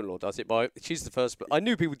 my mother-in-law does it. She's the first. I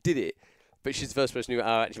knew people did it, but she's the first person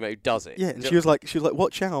who does it. Yeah, and she was like,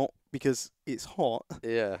 watch out because it's hot.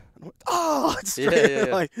 Yeah. And I went, oh, it's Yeah, straight, yeah,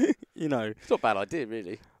 yeah. like, you know. It's not a bad idea,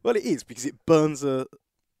 really. Well, it is because it burns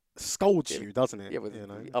scalds Yeah. you, doesn't it? Yeah, with you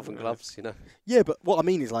know? oven gloves, you know. Yeah, but what I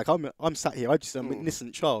mean is, like, I'm sat here, I'm an Mm.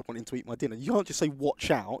 innocent child wanting to eat my dinner. You can't just say,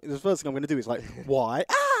 watch out. The first thing I'm going to do is, like, why?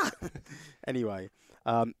 Ah! Anyway,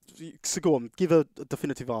 so go on, give a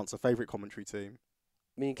definitive answer. Favourite commentary team?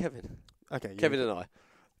 Me and Kevin. Okay. Kevin and I.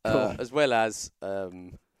 Cool. as well as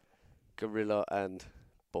Gorilla and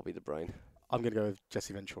Bobby the Brain. I'm going to go with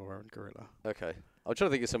Jesse Ventura and Gorilla. Okay. I'm trying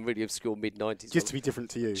to think of some really obscure mid-90s. Just to be different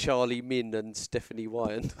to you. Charlie Min and Stephanie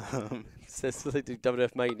Wyan. Says they do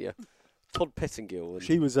WWF Mania. Todd Pettingill. And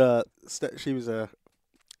She was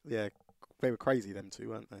yeah, they were crazy, them two,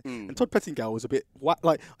 weren't they? And Todd Pettingill was a bit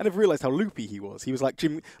like, I never realised how loopy he was. He was like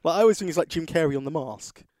Jim. Like I always think he's like Jim Carrey on The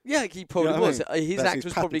Mask. Yeah, he probably was. I mean? His act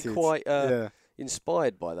was probably quite yeah.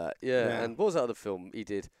 inspired by that. Yeah. And what was that other film he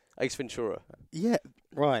did? Ace Ventura. Yeah,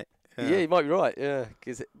 right. Yeah, you might be right. Yeah,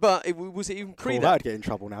 but was it even pre that? That'd get in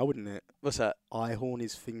trouble now, wouldn't it? What's that? Ihorn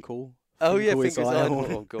is Finkel. Oh yeah, Finkel is Finkel's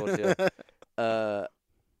Ihorn. Oh god, yeah.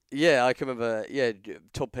 Yeah, I can remember. Yeah,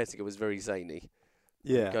 Todd Pettingill was very zany.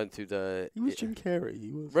 Yeah, going through the. He was Jim Carrey.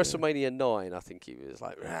 He was WrestleMania 9. I think he was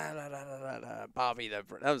like Bobby the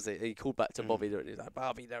Brain. That was it. He called back to Bobby the. He was like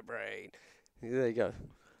Bobby the Brain. There you go.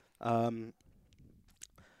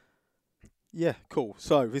 Yeah, cool.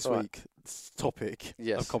 So this week's topic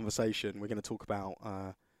of conversation, we're going to talk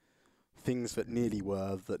about things that nearly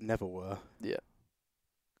were that never were. Yeah.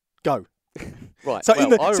 Go. Right. So, well,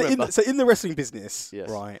 in the wrestling business, yes.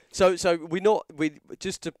 right? So we're not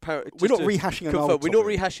rehashing an old topic. We're not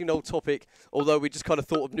rehashing an old topic, although we just kind of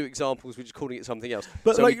thought of new examples. We're just calling it something else.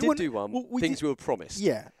 But so like, we did do one. Things we were promised.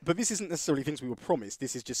 Yeah, but this isn't necessarily things we were promised.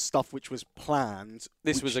 This is just stuff which was planned.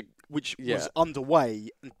 Which was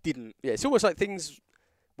underway and didn't. Yeah, it's almost like things.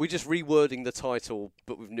 We're just rewording the title,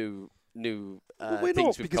 but with new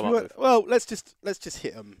things we've come up with. Well, let's just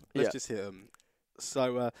hit them. Let's just hit them.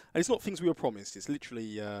 So, and it's not things we were promised. It's literally,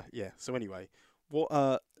 yeah. So anyway, what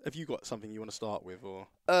have you got something you want to start with, or?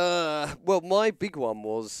 Well, my big one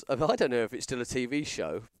was I don't know if it's still a TV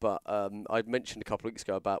show, but I'd mentioned a couple of weeks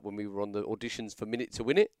ago about when we were on the auditions for Minute to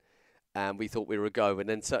Win It, and we thought we were a go, and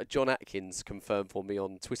then John Atkins confirmed for me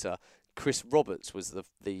on Twitter, Chris Roberts was the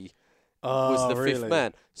fifth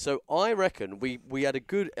man. So I reckon we had a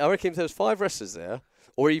good. I reckon if there was 5 wrestlers there,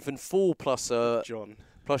 or even 4 plus John.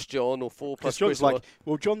 Plus John, or 4 plus John's Chris.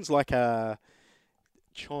 John's like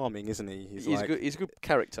charming, isn't he? He's a good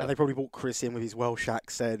character. And they probably brought Chris in with his Welsh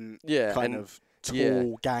accent. Yeah, kind of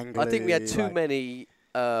tall, gangly. I think we had too many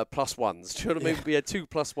plus ones. Do you know what I mean? We had 2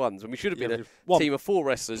 plus ones, and we should have been a team of 4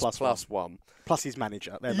 wrestlers plus one. Plus his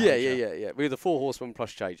manager. Yeah. We were the 4 horsemen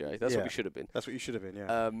plus JJ. That's what we should have been. That's what you should have been.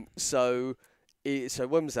 Yeah. So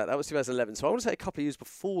when was that? That was 2011. So I want to say a couple of years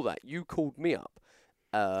before that, you called me up.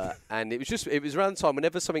 And it was around the time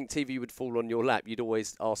whenever something TV would fall on your lap, you'd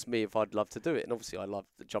always ask me if I'd love to do it. And obviously I loved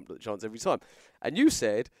the jump at the chance every time. And you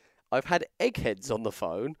said, I've had Eggheads on the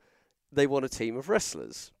phone. They want a team of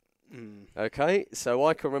wrestlers. Okay? So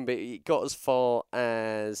I can remember it got as far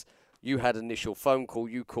as you had an initial phone call.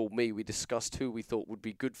 You called me. We discussed who we thought would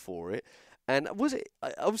be good for it. And was it,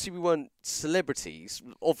 obviously we weren't celebrities.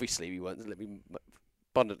 Obviously we weren't. Let me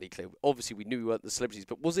abundantly clear. Obviously, we knew we weren't the celebrities,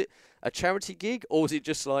 but was it a charity gig, or was it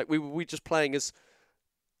just like we were just playing as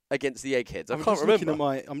against the Eggheads? I can't remember.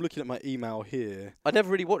 I'm looking at my email here. I never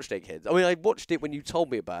really watched Eggheads. I mean, I watched it when you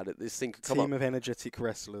told me about it. This thing could come up. Team of energetic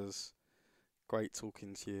wrestlers. Great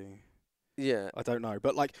talking to you. Yeah. I don't know,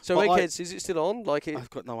 but like. So Eggheads, is it still on? I've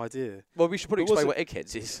got no idea. Well, we should probably explain what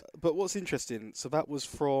Eggheads is. But what's interesting? So that was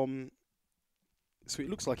from. So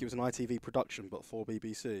it looks like it was an ITV production, but for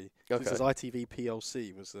BBC. So it says ITV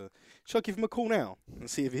PLC was the. Shall I give him a call now and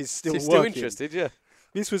see if he's still working? Still interested, yeah.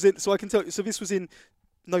 This was in. So I can tell you. So this was in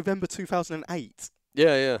November 2008.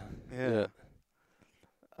 Yeah.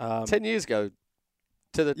 10 years ago.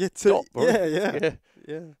 To the top.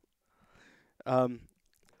 Yeah.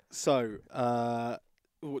 So,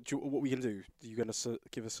 what are we going to do? Are you going to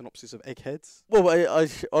give a synopsis of Eggheads? Well,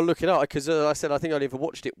 I'll look it up because I said I think I only ever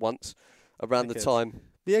watched it once. Around the time.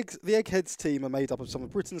 The Eggheads team are made up of some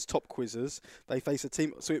of Britain's top quizzers. They face a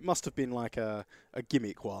team, so it must have been like a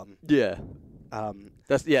gimmick one. Yeah.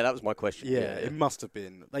 That was my question. Yeah, it must have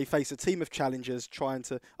been. They face a team of challengers trying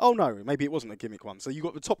to. Oh no, maybe it wasn't a gimmick one. So you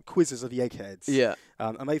got the top quizzers of the Eggheads. Yeah.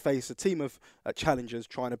 And they face a team of challengers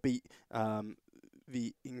trying to beat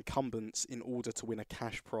the incumbents in order to win a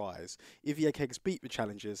cash prize. If the Eggheads beat the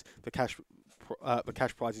challengers, the cash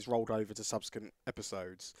prize is rolled over to subsequent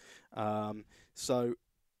episodes. So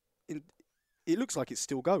it looks like it's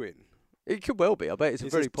still going. It could well be. I bet it's a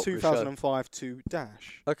very popular 2005 to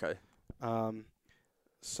Dash. Okay.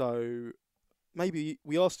 So maybe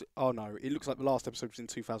we asked. Oh no, it looks like the last episode was in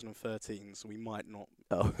 2013, so we might not.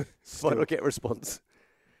 Oh, might not get a response.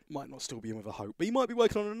 Might not still be in with a hope, but he might be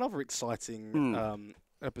working on another exciting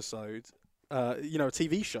episode. A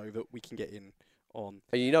TV show that we can get in on.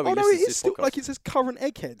 And it's still like it says current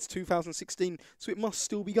Eggheads 2016, so it must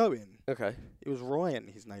still be going. Okay. It was Ryan,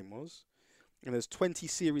 his name was. and there's 20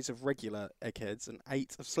 series of regular eggheads and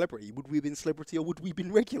 8 of celebrity. Would we have been celebrity or would we have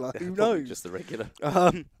been regular? Who knows? Just the regular.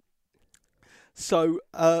 So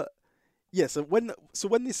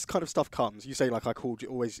when this kind of stuff comes, you say like I called you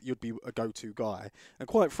always. You'd be a go-to guy, and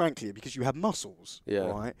quite frankly, because you have muscles,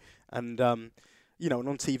 right? And you know, and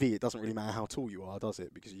on TV, it doesn't really matter how tall you are, does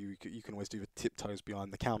it? Because you can always do the tiptoes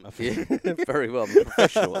behind the counter. Yeah, very well. I'm a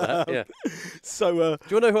professional at that. Yeah. So, do you want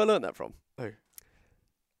to know who I learned that from? Who?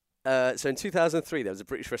 So in 2003, there was a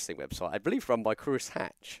British wrestling website, I believe, run by Chris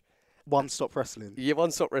Hatch. One Stop Wrestling. Yeah,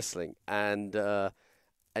 One Stop Wrestling, and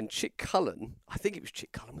Chick Cullen. I think it was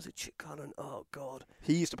Chick Cullen. Was it Chick Cullen? Oh God.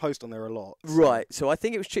 He used to post on there a lot. So. Right. So I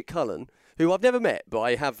think it was Chick Cullen, who I've never met, but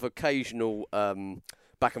I have occasional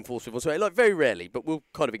back and forth with on Twitter, like very rarely, but we'll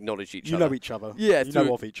kind of acknowledge each other. You know each other. Yeah. You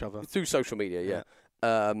know of each other. Through social media, yeah.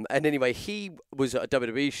 And anyway, he was at a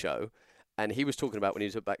WWE show, and he was talking about when he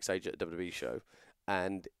was backstage at a WWE show,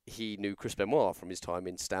 and he knew Chris Benoit from his time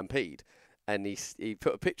in Stampede, and he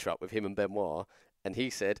put a picture up with him and Benoit, and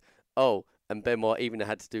he said, "Oh, and Benoit even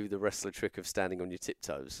had to do the wrestler trick of standing on your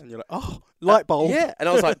tiptoes." And you're like, "Oh, light bulb." Yeah, and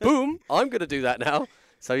I was like, "Boom! I'm going to do that now."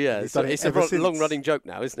 So yeah, it's a long-running joke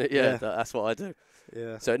now, isn't it? Yeah, that's what I do.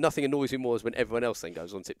 Yeah. So nothing annoys me more is when everyone else then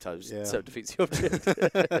goes on tiptoes. Yeah. So it defeats the object.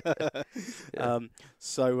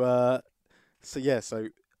 Yeah.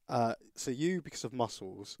 So you, because of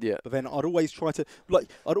muscles. Yeah. But then I'd always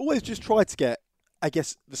just try to get, I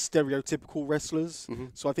guess, the stereotypical wrestlers. Mm-hmm.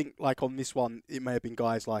 So I think like on this one, it may have been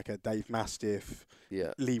guys like Dave Mastiff.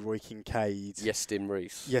 Yeah. Leroy Kincaid. Yestin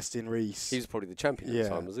Reese. He was probably the champion at the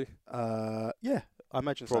time, was he? Yeah, I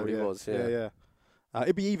imagine probably so. Probably was. Yeah.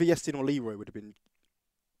 It'd be either Yestin or Leroy would have been.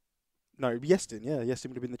 No, it'd be Yestin. Yeah, Yestin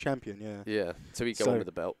would have been the champion. Yeah. Yeah. So he'd go on with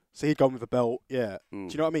the belt. So he'd go on with the belt. Yeah. Mm.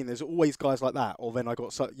 Do you know what I mean? There's always guys like that. Or then I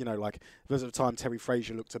got like there was a time Terry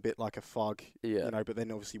Frazier looked a bit like a thug. Yeah. You know, but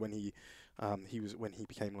then obviously when he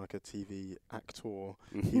became like a TV actor,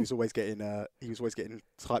 he was always getting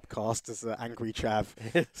typecast as an angry chav.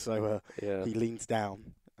 So he leaned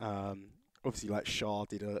down. Obviously, like Shah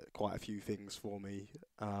did quite a few things for me.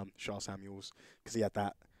 Shah Samuels, because he had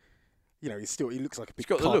that. You know, he looks like a big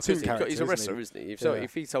cartoon character. He's a wrestler, isn't he?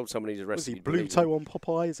 If he told someone he's a wrestler, was he Bluto on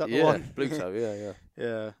Popeye? Is that the one? Yeah, Bluto.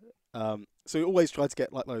 Yeah. So he always tried to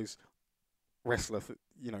get like those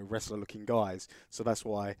wrestler-looking guys. So that's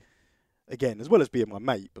why, again, as well as being my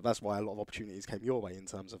mate, but that's why a lot of opportunities came your way in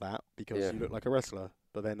terms of that, because you look like a wrestler.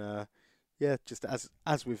 But then, just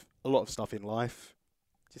as with a lot of stuff in life,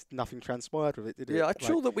 just nothing transpired with it, did it? Yeah, I'm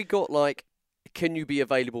sure that we got like, can you be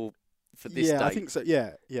available for this date? Yeah, I think so.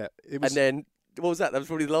 Yeah. It was, and then, what was that? That was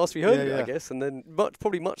probably the last we heard of it, I guess. And then,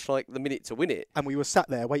 probably much like the minute to win it. And we were sat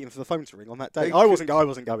there waiting for the phone to ring on that day. I wasn't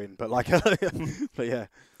going, but like, but yeah.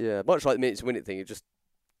 Yeah, much like the minute to win it thing, it just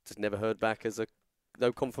never heard back as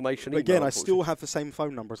no confirmation. But again, I still have the same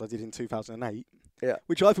phone number as I did in 2008. Yeah.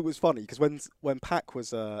 Which I thought was funny, because when Pac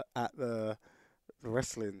was at the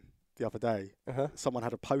wrestling the other day, someone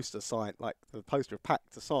had a poster signed, like the poster of Pac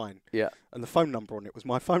to sign. Yeah. And the phone number on it was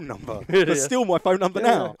my phone number. It's still my phone number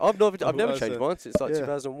now. I've never changed mine since like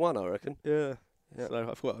 2001, I reckon. Yeah. So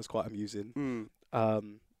I thought that was quite amusing.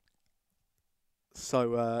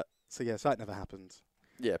 So that never happened.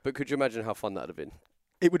 Yeah, but could you imagine how fun that'd have been?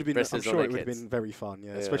 It would have been. I'm sure it would have been very fun.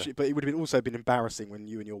 Yeah, especially. But it would have been also been embarrassing when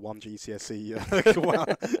you and your one GCSE.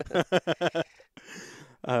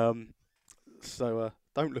 So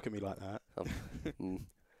don't look at me like that.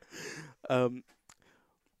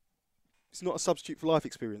 It's not a substitute for life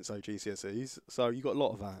experience, though, GCSEs. So you got a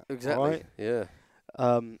lot of that. Exactly. Right? Yeah.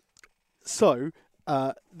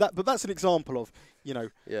 But that's an example of,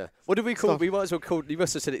 Yeah. What did we call? We might as well call. You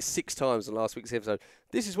must have said it 6 times in last week's episode.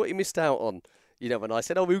 This is what you missed out on. When I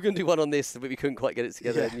said, we were going to do one on this, but we couldn't quite get it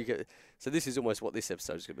together. Yeah. And so this is almost what this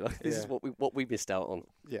episode is going to be like. This is what we missed out on.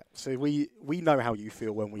 Yeah. So we know how you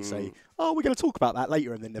feel when we say, we're going to talk about that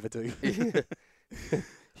later, and then never do.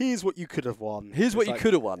 Here's what you could have won. Here's what you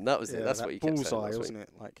could have won. That was it. That's what you kept saying. Bullseye, wasn't it?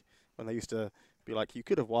 Like when they used to be like, you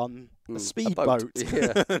could have won a speedboat.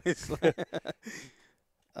 Yeah.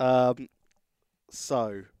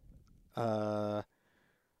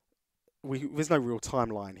 There's no real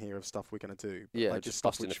timeline here of stuff we're going to do. Yeah, like just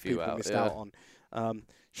stuff busting which a few people out. missed out on.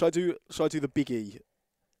 Should I do the biggie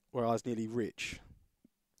where I was nearly rich?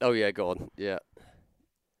 Oh yeah, go on. Yeah.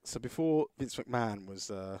 So before Vince McMahon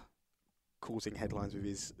was causing headlines with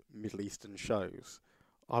his Middle Eastern shows,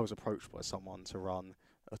 I was approached by someone to run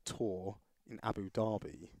a tour in Abu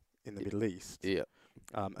Dhabi in the Middle East. Yeah.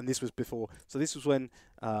 And this was before. So this was when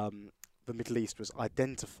the Middle East was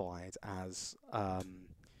identified as a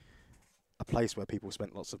place where people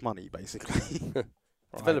spent lots of money, basically.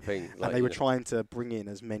 Developing. And they were trying to bring in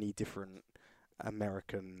as many different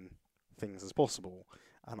American things as possible.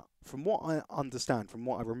 And from what I understand, from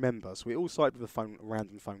what I remember, so we all started with a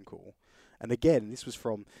random phone call. And again, this was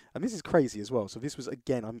from, and this is crazy as well. So this was,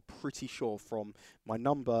 again, I'm pretty sure from my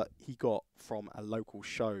number he got from a local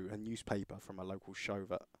show, a newspaper from a local show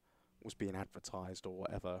that was being advertised or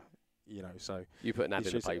whatever, So you put an ad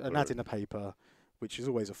in the paper. An ad in the paper, which is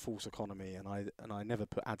always a false economy. And I never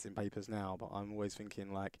put ads in papers now, but I'm always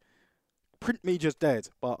thinking like, print media's dead.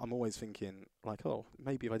 But I'm always thinking like, oh,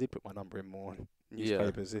 maybe if I did put my number in more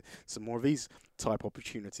newspapers, some more of these type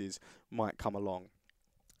opportunities might come along.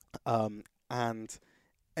 And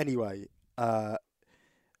anyway,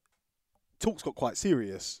 talks got quite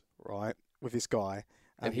serious, right, with this guy.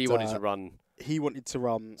 And he wanted to run. He wanted to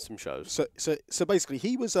run some shows. So basically,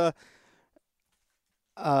 he was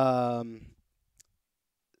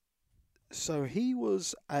So he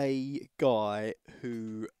was a guy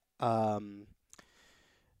who, I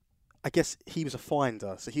guess he was a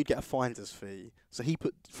finder, so he'd get a finder's fee. So he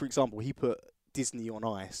put Disney on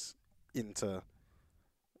Ice into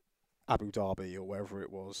Abu Dhabi or wherever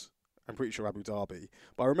it was. I'm pretty sure Abu Dhabi.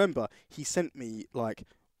 But I remember he sent me like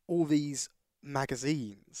all these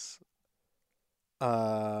magazines.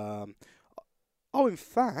 In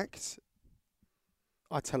fact,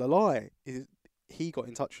 I tell a lie. He got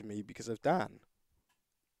in touch with me because of Dan.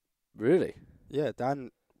 Really? Yeah,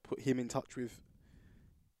 Dan put him in touch with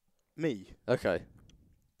me. Okay.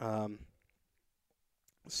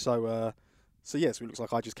 So it looks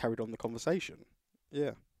like I just carried on the conversation.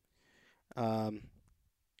 Yeah.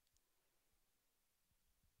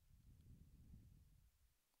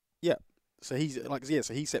 Yeah. So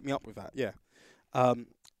he set me up with that. Yeah.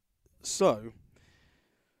 So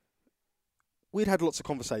we'd had lots of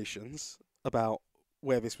conversations about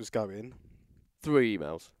where this was going. Through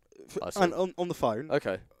emails? And on the phone.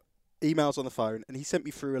 Okay. Emails on the phone, and he sent me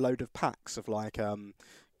through a load of packs of like I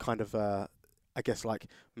guess like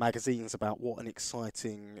magazines about what an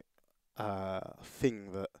exciting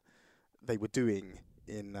thing that they were doing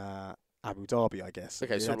in Abu Dhabi, I guess.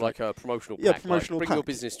 Okay, so like a promotional pack. Yeah, promotional like, pack. Bring your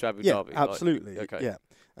business to Abu Dhabi. Yeah, absolutely. Like, okay. Yeah.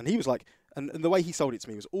 And he was like, and the way he sold it to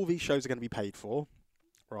me was all these shows are going to be paid for,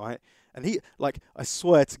 right? And he, like, I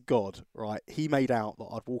swear to God, right, he made out that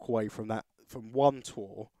I'd walk away from one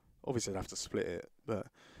tour. Obviously, I'd have to split it, but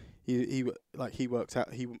he worked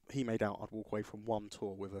out, he made out I'd walk away from one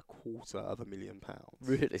tour with £250,000.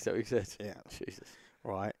 Really? So he said? Yeah. Jesus.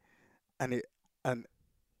 Right. And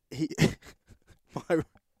he,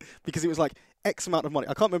 because it was like X amount of money.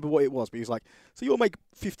 I can't remember what it was, but he was like, so you'll make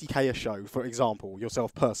 50k a show, for example,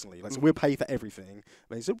 yourself personally. Like, so we'll pay for everything.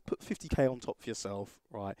 I mean, so put 50k on top for yourself,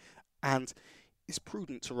 right? And it's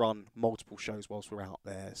prudent to run multiple shows whilst we're out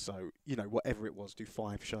there. So, whatever it was, do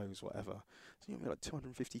 5 shows, whatever. So you'll make like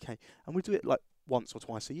 250k. And we do it like once or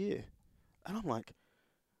twice a year. And I'm like,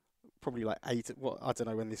 probably like I don't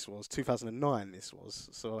know when this was. 2009 this was.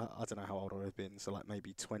 So I don't know how old I would have been. So like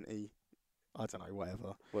maybe 20. I don't know,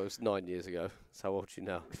 whatever. Well, it was 9 years ago. So how old are you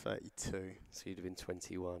now? 32. So you'd have been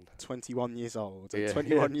 21. 21 years old and Yeah.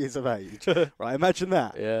 21 years of age. Right, imagine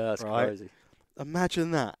that. Yeah, that's right? crazy.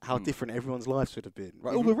 Imagine that, how different everyone's lives would have been.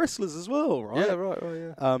 Right, all the wrestlers as well, right? Yeah, right,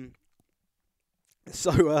 yeah.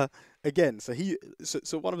 So again, so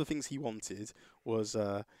one of the things he wanted was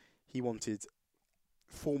he wanted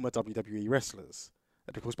former WWE wrestlers.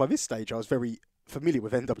 And of course, by this stage, I was very familiar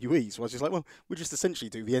with NWE, so I was just like, well, we'll just essentially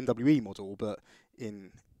do the NWE model, but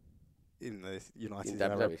in the United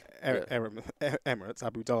Arab Emirates,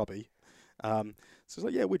 Abu Dhabi. So it's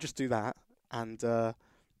like, yeah, we'll just do that, and and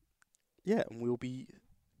we'll be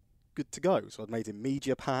good to go. So I'd made him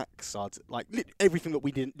media packs. I'd like everything that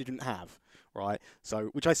we didn't have, right? So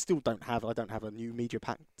which I still don't have. I don't have a new media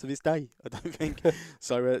pack to this day, I don't think.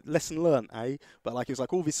 So lesson learnt, eh? But like it was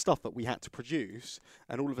like all this stuff that we had to produce,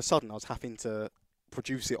 and all of a sudden I was having to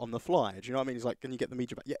produce it on the fly. Do you know what I mean? He's like, can you get the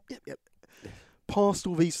media pack? Yep. Past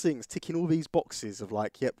all these things, ticking all these boxes of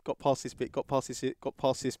like, yep, got past this bit, got past this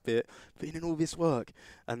bit, putting in all this work,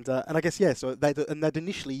 and I guess so they'd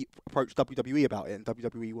initially approached WWE about it, and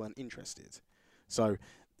WWE weren't interested. So,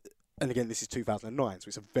 and again, this is 2009, so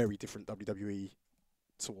it's a very different WWE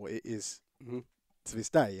to what it is to this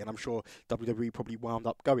day, and I'm sure WWE probably wound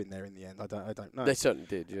up going there in the end. I don't know. They certainly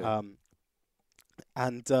did, yeah.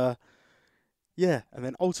 And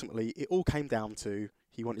then ultimately it all came down to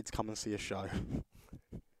he wanted to come and see a show.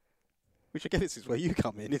 Which I guess is where you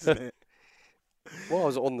come in, isn't it? Well, I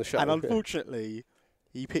was on the show. And unfortunately,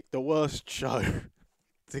 he picked the worst show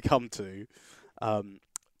to come to. So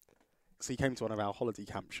he came to one of our holiday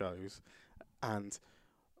camp shows. And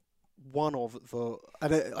and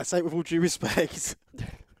I say it with all due respect,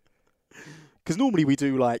 because normally we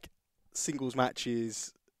do like singles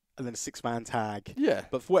matches and then a 6-man tag. Yeah.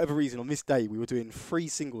 But for whatever reason, on this day, we were doing 3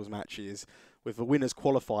 singles matches with the winners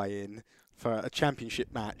qualifying for a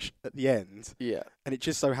championship match at the end. Yeah. And it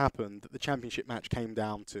just so happened that the championship match came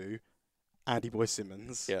down to Andy Boy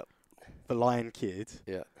Simmons, the Lion Kid,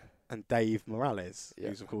 and Dave Morales,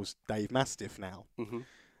 who's, of course, Dave Mastiff now. Mm-hmm.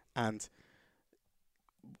 And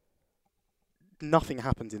nothing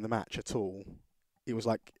happened in the match at all. It was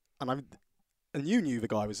like, and you knew the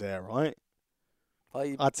guy was there, right?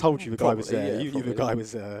 I told you the guy was there. You knew the guy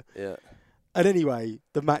was there. Yeah. And anyway,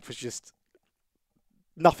 the match was just,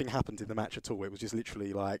 nothing happened in the match at all. It was just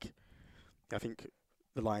literally like, I think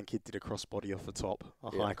the Lion Kid did a crossbody off the top,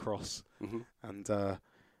 a high cross, and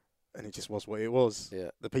it just was what it was.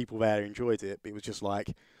 Yeah. The people there enjoyed it, but it was just like,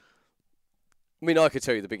 I mean, I could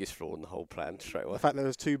tell you the biggest flaw in the whole plan straight away. the fact there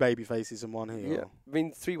was 2 baby faces and 1 heel. Yeah. I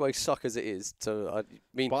mean, 3-way suck as it is. But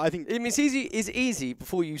I think it's easy. It's easy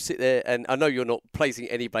before you sit there, and I know you're not placing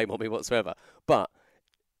any blame on me whatsoever. But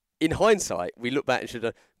in hindsight, we look back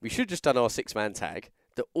and we should have just done our 6-man tag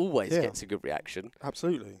that always gets a good reaction.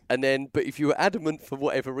 Absolutely. And then, but if you were adamant for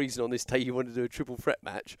whatever reason on this day you wanted to do a triple threat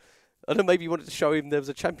match, I don't know, maybe you wanted to show him there was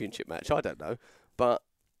a championship match. I don't know, but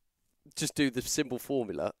just do the simple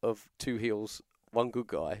formula of 2 heels, 1 good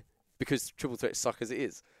guy, because triple threats suck as it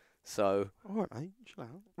is. So, all right, mate, chill out.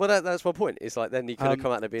 Well, that's my point. It's like then he could have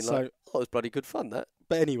come out there being like, "Oh, it was bloody good fun." That.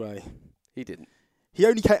 But anyway, he didn't. He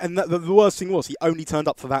only came, and the worst thing was he only turned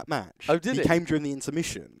up for that match. Oh, did he? He came during the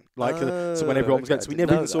intermission, so when everyone was going. So we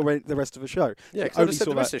never even saw the rest of the show. Yeah, because I only saw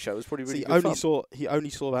the rest of the show was probably really good fun. He only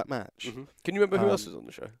saw that match. Mm-hmm. Can you remember who else was on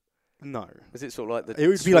the show? No. Is it sort of like the? It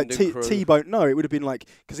would be like T-Bone. No, it would have been like,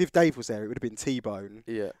 because if Dave was there, it would have been T-Bone.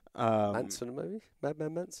 Yeah. Manson maybe?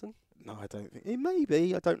 Madman Manson? No, I don't think. It may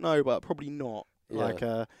be. I don't know, but probably not. Yeah.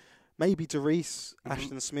 Like maybe Doris,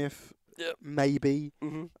 Ashton Smith. Yeah. Maybe.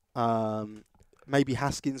 Maybe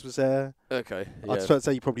Haskins was there. Okay. Yeah. I'd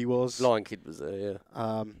say he probably was. Lion Kid was there.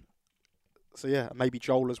 Yeah. So yeah, maybe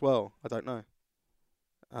Joel as well. I don't know.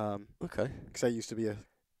 Okay. Because they used to be a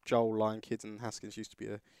Joel, Lion Kid, and Haskins used to be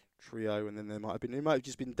a trio, and then it might have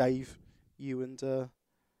just been Dave, you, and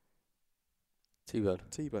T-Bone.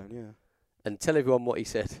 T-Bone, yeah. And tell everyone what he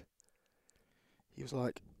said. He was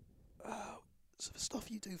like, "Oh, so the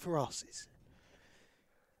stuff you do for us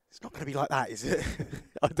it's not going to be like that, is it?"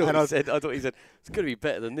 I thought he said it's going to be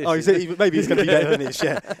better than this. Oh, he said maybe it's going to be better than this,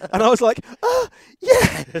 yeah. And I was like,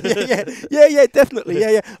 yeah, definitely,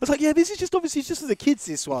 yeah. I was like, yeah, this is just obviously just for the kids,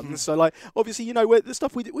 this one. So like, obviously, the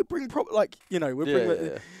stuff we bring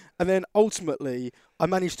and then ultimately, I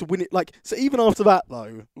managed to win it. Like, so even after that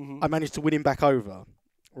though, I managed to win him back over,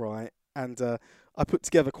 right? And I put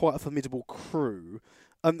together quite a formidable crew.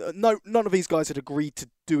 None of these guys had agreed to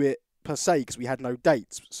do it per se because we had no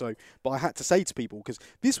dates. But I had to say to people, because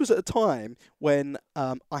this was at a time when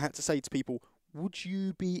I had to say to people, would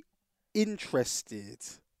you be interested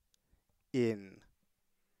in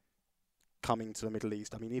coming to the Middle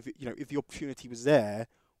East? I mean, if the opportunity was there,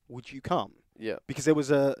 would you come? Yeah. Because there was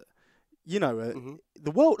the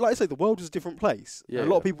world, like I say, the world was a different place. Yeah. A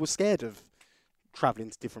lot of people were scared of travelling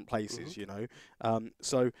to different places,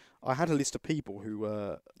 so I had a list of people who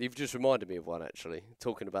were... You've just reminded me of one, actually,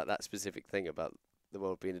 talking about that specific thing about the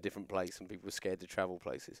world being a different place and people were scared to travel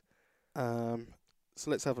places. So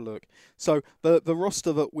let's have a look. So the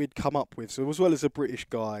roster that we'd come up with, so as well as the British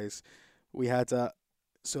guys, we had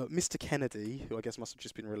so Mr. Kennedy, who I guess must have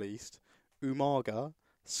just been released, Umaga,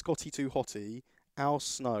 Scotty Too Hottie, Al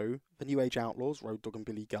Snow, the New Age Outlaws, Road Dogg and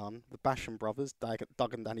Billy Gunn, the Basham Brothers,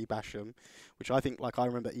 Doug and Danny Basham, which I think, like, I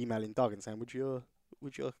remember emailing Doug and saying, would your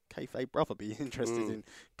kayfabe brother be interested in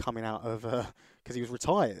coming out of, because he was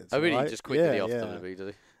retired. Oh, really? Right? Just quit off WWE, did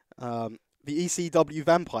he? The ECW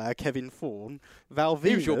Vampire, Kevin Thorne, Val Venus.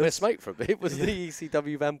 He was your best mate for a bit, was the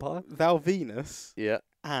ECW Vampire? Val Venus. Yeah.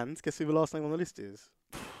 And guess who the last name on the list is?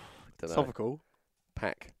 Don't know. Topical.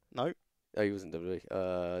 Pac. No. Oh, he wasn't WWE.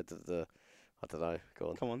 I don't know. Go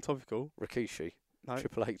on. Come on, Topical. Rikishi. No.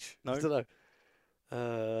 Triple H. No. I don't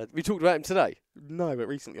know. We talked about him today. No, but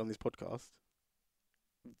recently on this podcast.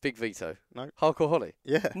 Big Vito. No. Hardcore Holly.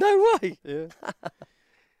 Yeah. No way. Yeah.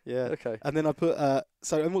 Yeah. Okay. And then I put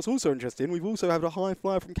and what's also interesting, we've also had a high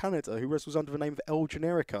flyer from Canada who wrestles under the name of El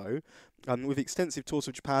Generico, and with extensive tours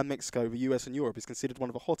of Japan, Mexico, the US and Europe, is considered one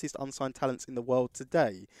of the hottest unsigned talents in the world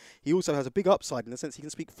today. He also has a big upside in the sense he can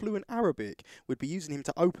speak fluent Arabic. We'd be using him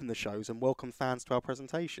to open the shows and welcome fans to our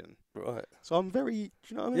presentation. Right. So I'm very, do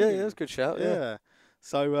you know what I mean? Yeah, that's a good shout. Yeah.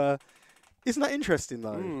 So isn't that interesting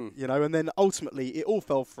though? You know, and then ultimately it all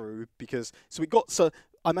fell through because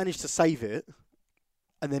I managed to save it.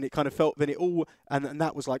 And then it kind of felt, and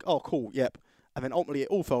that was like, oh, cool, yep. And then ultimately it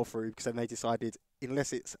all fell through because then they decided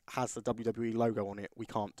unless it has the WWE logo on it, we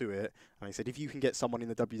can't do it. And they said if you can get someone in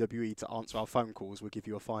the WWE to answer our phone calls, we'll give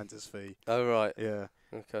you a finder's fee. Oh, right. Yeah.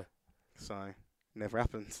 Okay. So, never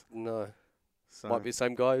happened. No. So Might be the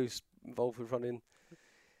same guy who's involved with running.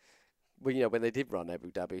 Well, you know, when they did run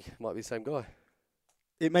Abu Dhabi, might be the same guy.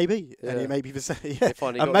 It may be, and Yeah. it may be the same. They Yeah.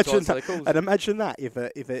 finally got to Imagine answer that, their calls. and imagine that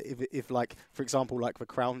if like, for example, like the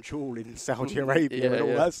crown jewel in Saudi Arabia Yeah, and all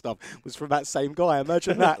yeah. that stuff was from that same guy.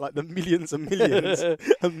 Imagine that, like the millions and millions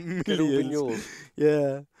and Could all been millions. yours.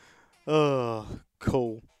 Yeah. Oh,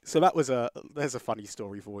 cool. So there's a funny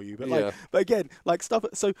story for you, but like, Yeah. but again, like stuff.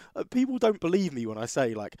 So people don't believe me when I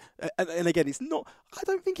say like, and again, it's not. I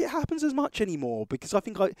don't think it happens as much anymore because I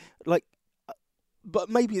think but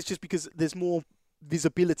maybe it's just because there's more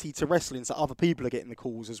visibility to wrestling, so other people are getting the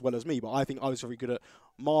calls as well as me. But I think I was very good at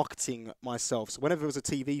marketing myself. So whenever there was a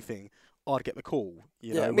TV thing, I'd get the call.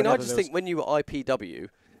 You know, I mean, I whenever just there think when you were IPW,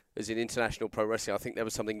 as in International Pro Wrestling, I think there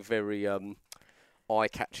was something very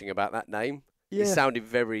eye-catching about that name. Yeah. It sounded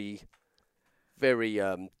very, very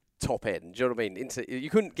top end. Do you know what I mean? You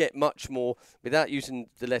couldn't get much more without using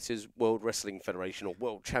the letters World Wrestling Federation or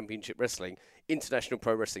World Championship Wrestling. International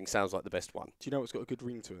Pro Wrestling sounds like the best one. Do you know it's got a good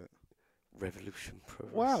ring to it? Revolution Pro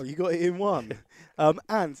Wrestling. Wow, you got it in one.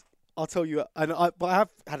 And I'll tell you, but I have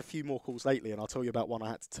had a few more calls lately, and I'll tell you about one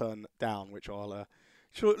I had to turn down, which I'll.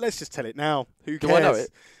 Sure, let's just tell it now. Who cares? Do I know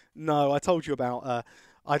it? No, I told you about.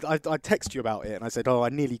 I text you about it, and I said, "Oh, I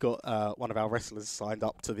nearly got one of our wrestlers signed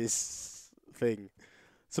up to this thing."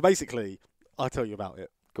 So basically, I'll tell you about it.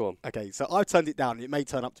 Go on. Okay, so I've turned it down. It may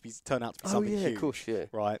turn out to be something yeah, huge. of course, yeah.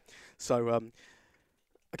 Right. So I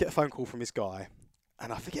get a phone call from this guy,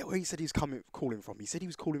 and I forget where he said he was calling from. He said he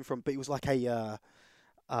was calling from, but it was like it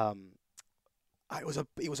was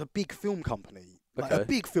a big film company, like Okay. a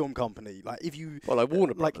big film company. Like if you Well, like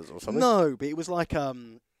Warner like Brothers or something. no, but it was like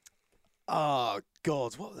oh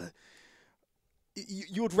God, what the.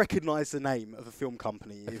 You would recognise the name of a film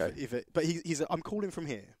company Okay. if it. But he's I'm calling from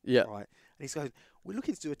here. Yeah. Right. And he's going, we're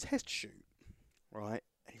looking to do a test shoot, right?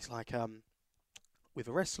 And he's like, with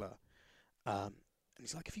a wrestler, and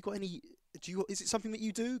he's like, have you got any? Is it something that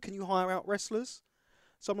you do? Can you hire out wrestlers?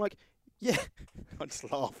 So I'm like, yeah. I'm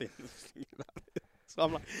just laughing. So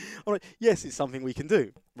I'm like, yes, it's something we can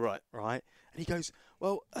do. Right. Right. And he goes,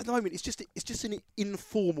 well, at the moment it's just an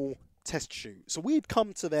informal test shoot. So we'd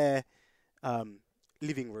come to their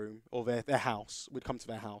living room or their house. We'd come to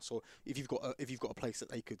their house, or if you've got a place that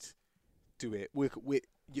they could do it,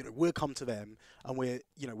 we'll come to them, and we'll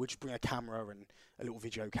just bring a camera and a little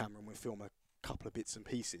video camera, and we'll film a couple of bits and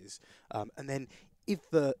pieces, and then if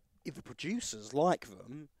the producers like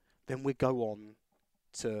them, then we go on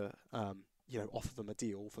to offer them a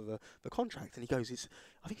deal for the contract. And he goes,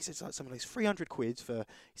 I think he said something like £300 for.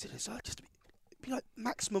 He said it's just be like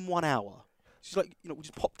maximum 1 hour. She's like, we'll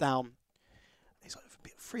just pop down. He's like,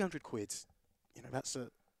 £300. That's a.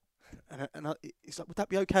 And he's like, would that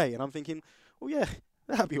be okay? And I'm thinking, well, yeah,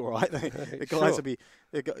 that'd be all right. The guys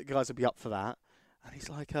would be up for that. And he's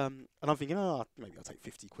like, and I'm thinking, maybe I'll take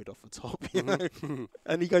 £50 off the top, you know.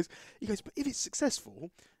 And he goes, but if it's successful,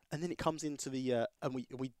 and then it comes into the, and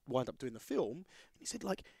we wind up doing the film. And he said,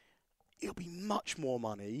 like, it'll be much more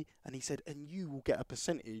money. And he said, and you will get a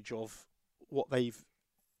percentage of what they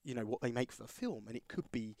make for the film, and it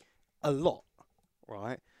could be a lot,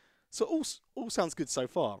 right? So all sounds good so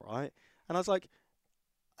far, right? And I was like,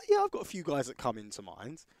 yeah, I've got a few guys that come into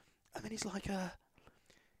mind. And then he's like,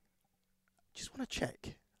 just want to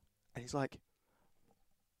check. And he's like,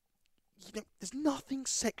 there's nothing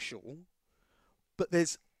sexual, but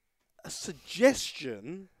there's a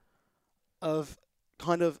suggestion of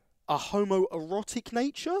kind of a homoerotic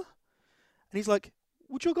nature. And he's like,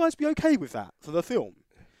 would your guys be okay with that for the film?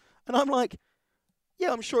 And I'm like,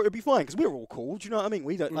 yeah, I'm sure it'll be fine because we're all cool. Do you know what I mean?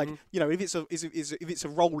 We don't like, if it's a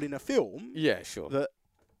role in a film. Yeah, sure. That,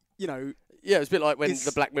 Yeah, it's a bit like when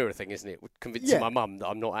the Black Mirror thing, isn't it? Convincing my mum that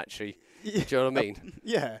I'm not actually. Do you know what I mean?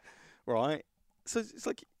 Yeah, right. So it's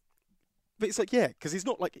like, but it's like, yeah, because it's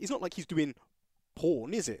not like he's doing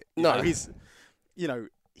porn, is it? No.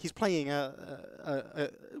 He's playing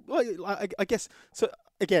well, I guess. So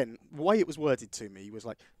again, the way it was worded to me was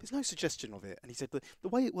like, there's no suggestion of it. And he said the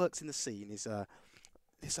way it works in the scene is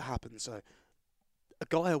this happens. A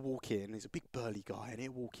guy will walk in, he's a big burly guy, and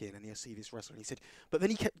he'll walk in and he'll see this wrestler. And he said, but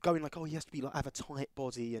then he kept going like, he has to be like have a tight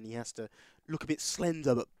body, and he has to look a bit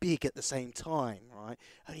slender but big at the same time, right?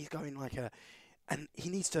 And he's going like and he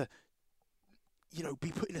needs to,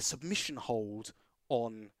 be put in a submission hold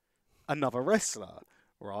on another wrestler,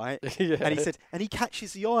 right? Yeah. And he said, and he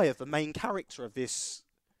catches the eye of the main character of this,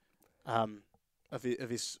 of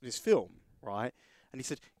this film, right? And he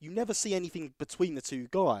said, you never see anything between the two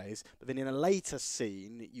guys, but then in a later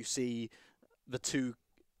scene, you see the two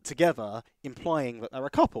together, implying that they're a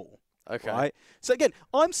couple. Okay. Right. So again,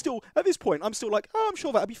 I'm still at this point. I'm still like, oh, I'm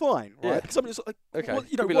sure that'll be fine, right? Yeah. Because I'm just like, Okay. what,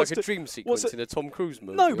 you know, Could be what's like a dream sequence in a Tom Cruise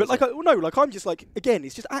movie. No, but like, I'm just like, again,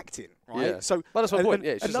 it's just acting, right? Yeah. So, well, that's my point.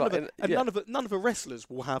 Yeah, it's and just none of the wrestlers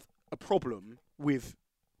will have a problem with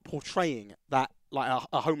portraying that like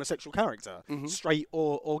a homosexual character, straight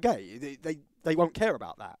or gay. They won't care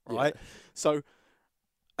about that, right? Yeah. So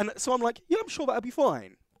I'm like, yeah, I'm sure that'll be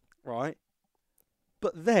fine, right?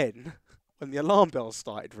 But then when the alarm bells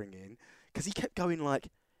started ringing, because he kept going like,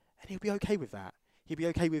 and he'll be okay with that. He'll be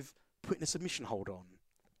okay with putting a submission hold on,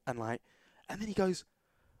 and then he goes,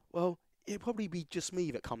 well, it'll probably be just me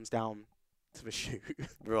that comes down to the shoot.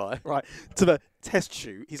 Right. Right. To the test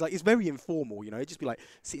shoot. He's like, it's very informal, you know, it'd just be like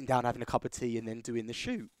sitting down, having a cup of tea and then doing the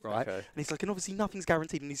shoot, right? Okay. And he's like, and obviously nothing's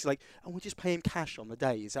guaranteed. And he's like, and we're just paying cash on the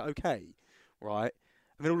day. Is that okay? Right.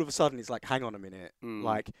 And then all of a sudden it's like, hang on a minute.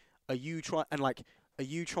 Like, are you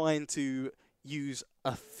trying to use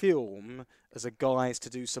a film as a guise to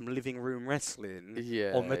do some living room wrestling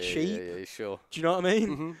on the cheap? Yeah, sure. Do you know what I mean?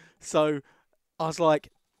 Mm-hmm. So I was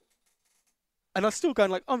like, and I was still going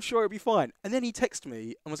like, I'm sure it'll be fine. And then he texted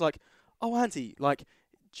me and was like, oh, Andy, like,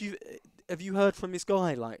 have you heard from this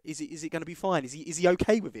guy? Like, is it going to be fine? Is he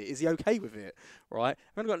okay with it? Is he okay with it? Right?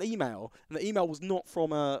 And then I got an email, and the email was not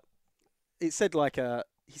from it said like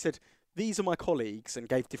he said, these are my colleagues, and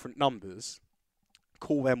gave different numbers.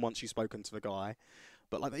 Call them once you've spoken to the guy.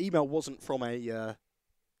 But like the email wasn't from a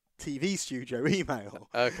TV studio email.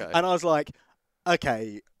 Okay. And I was like,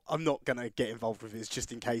 okay, I'm not gonna get involved with this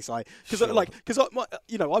just in case because I've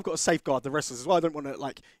got to safeguard the wrestlers as well. I don't want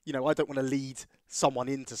to lead someone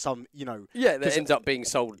into some, Yeah, that ends up being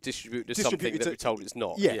distributed to something that we're told it's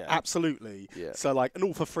not. Yeah, absolutely. Yeah. So like, and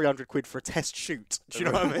all for £300 for a test shoot. Do you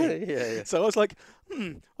know what I mean? Yeah. So I was like,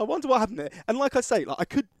 I wonder what happened there. And like I say, like I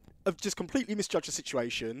could have just completely misjudged the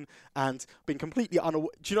situation and been completely unaware.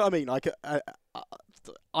 Do you know what I mean? Like,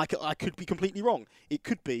 I could be completely wrong. It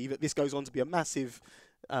could be that this goes on to be a massive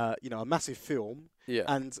film,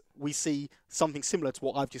 and we see something similar to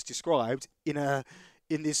what I've just described in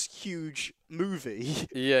this huge movie.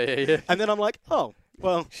 Yeah. And then I'm like, oh,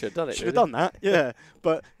 well, should have done that. Yeah,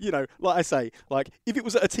 but like I say, like if it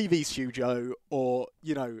was at a TV studio, or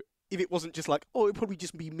if it wasn't just like, oh, it'd probably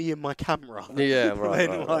just be me and my camera. Yeah, right.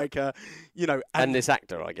 Then right. And this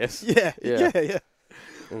actor, I guess. Yeah.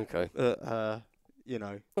 Okay. Oh,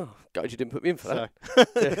 God, you didn't put me in for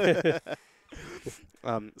that.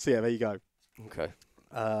 So yeah, there you go. Okay.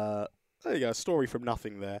 There you go. A story from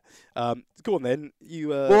nothing there. Go on then. You.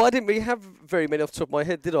 Well, I didn't really have very many off the top of my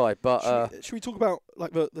head, did I? But should we talk about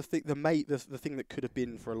like the thing that could have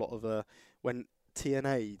been for a lot of when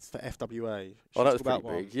TNA for FWA? Oh, that was pretty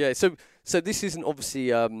big. Yeah. So this isn't obviously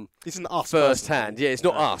this isn't us first hand. Yeah, it's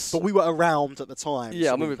not us. But we were around at the time. Yeah, so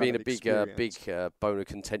I remember being a big bone of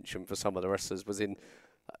contention for some of the wrestlers. Was in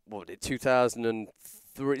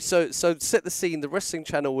 2003. So set the scene. The Wrestling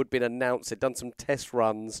Channel had been announced. They'd done some test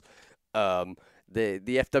runs. The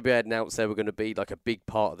FWA had announced they were going to be like a big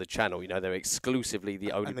part of the channel. They're exclusively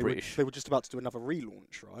the only British. They were just about to do another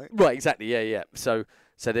relaunch, right? Right, exactly. Yeah. So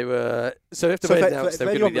they were. So FWA announced they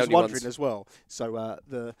were going to be the only ones. As well. So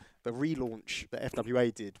the relaunch that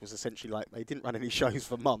FWA did was essentially like they didn't run any shows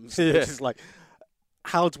for months. Yeah. Which is like,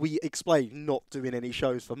 how do we explain not doing any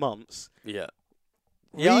shows for months? Yeah.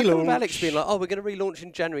 Yeah, I remember Alex being like, "Oh, we're going to relaunch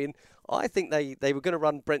in January," and I think they were going to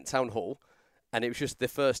run Brent Town Hall, and it was just the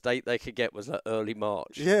first date they could get was like early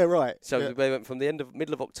March. Yeah, right. So they went from the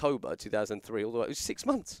middle of October 2003 all the way. It was 6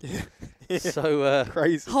 months. Yeah. So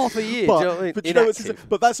crazy. Half a year. But, do you know what I mean? But you know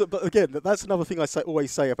what's but again, that's another thing I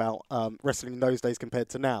always say about wrestling in those days compared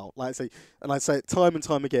to now. Like I say it time and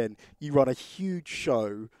time again. You run a huge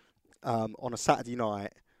show on a Saturday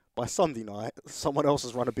night. By Sunday night, someone else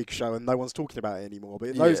has run a big show and no one's talking about it anymore. But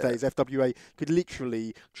in those days, FWA could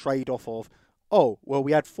literally trade off of, oh, well,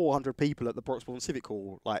 we had 400 people at the Broxbourne Civic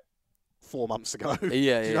Hall like 4 months ago.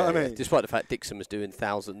 Yeah, Do you know what I mean? Despite the fact Dixon was doing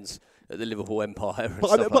thousands at the Liverpool Empire.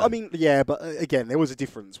 But again, there was a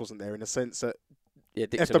difference, wasn't there, in a sense that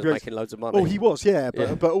Dixon was making loads of money. Oh, he was,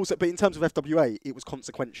 but in terms of FWA, it was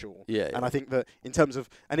consequential. Yeah. And I think that in terms of,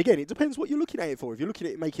 and again, it depends what you're looking at it for. If you're looking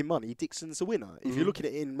at it making money, Dixon's a winner. If you're looking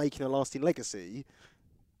at it in making a lasting legacy,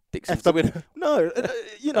 Dixon's a winner. No,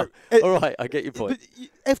 all right, I get your point.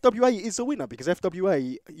 FWA is a winner because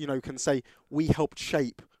FWA, can say we helped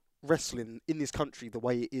shape wrestling in this country the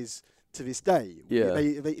way it is to this day. Yeah.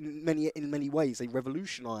 They in many ways they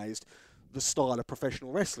revolutionised the style of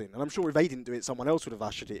professional wrestling. And I'm sure if they didn't do it, someone else would have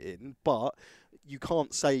ushered it in. But you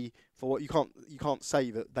can't say you can't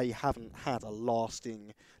say that they haven't had a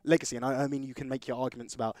lasting legacy. And I mean, you can make your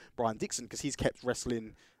arguments about Brian Dixon because he's kept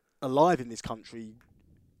wrestling alive in this country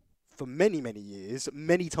for many, many years,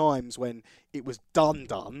 many times when it was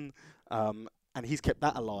done. And he's kept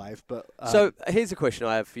that alive. But so here's a question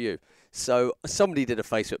I have for you. So somebody did a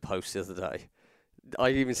Facebook post the other day. I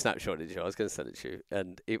even snapshotted it. I was going to send it to you,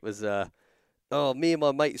 and it was, me and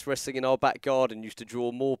my mates wrestling in our back garden used to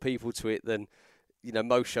draw more people to it than,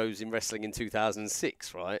 most shows in wrestling in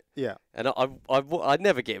 2006, right? Yeah. And I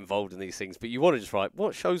never get involved in these things, but you want to just write,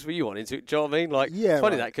 what shows were you on? Do you know what I mean? Like, yeah, it's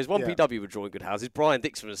funny right. that, because 1PW were drawing good houses, Brian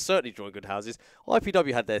Dixon was certainly drawing good houses,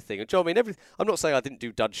 IPW had their thing. Do you know what I mean? I'm not saying I didn't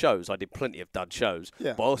do dud shows, I did plenty of dud shows,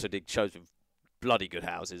 but I also did shows with bloody good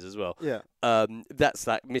houses as well. Yeah. That's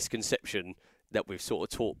that misconception that we've sort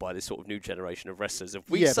of taught by this sort of new generation of wrestlers. Have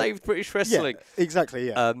we saved British wrestling? Yeah, exactly,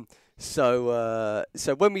 yeah. So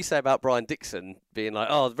when we say about Brian Dixon being like,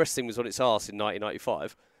 wrestling was on its arse in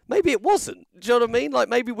 1995, maybe it wasn't. Do you know what I mean? Like,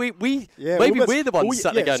 maybe we're the ones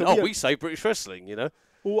sat there going, we saved British wrestling,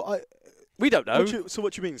 Well, we don't know.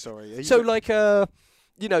 What do you mean, sorry? So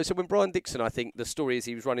when Brian Dixon, I think the story is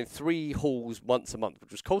he was running 3 halls once a month,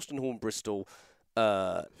 which was Colston Hall, Bristol,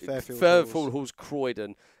 Fairfield Halls,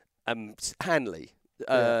 Croydon, Hanley,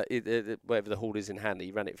 wherever the hall is in Hanley.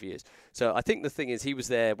 He ran it for years. So I think the thing is he was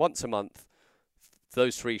there once a month,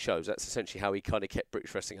 those 3 shows. That's essentially how he kind of kept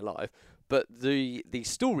British wrestling alive. But the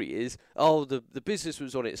story is, the business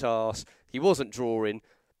was on its arse. He wasn't drawing.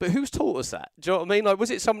 But who's taught us that? Do you know what I mean? Like, was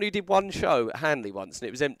it somebody who did one show at Hanley once and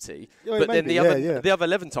it was empty? Yeah, but maybe, then the other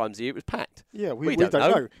 11 times a year it was packed. Yeah, we don't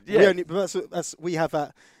know. Yeah. We have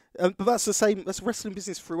that. But that's the same. That's wrestling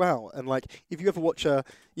business throughout. And like, if you ever watch like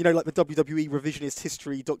the WWE revisionist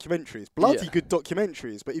history documentaries, bloody good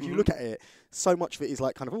documentaries. But if you look at it, so much of it is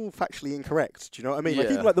like kind of all factually incorrect. Do you know what I mean? Like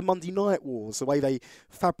even like the Monday Night Wars, the way they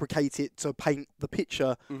fabricate it to paint the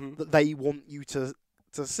picture that they want you to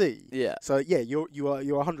see. Yeah. So you're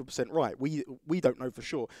 100% right. We don't know for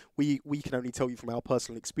sure. We can only tell you from our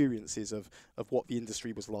personal experiences of what the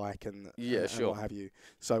industry was like and what have you.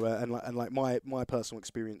 So and like my personal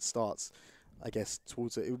experience starts, I guess,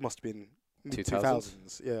 towards it must have been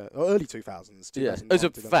 2000s, or early 2000s. Yeah, as a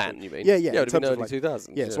fan, you mean? Yeah, it would have been early like, 2000s.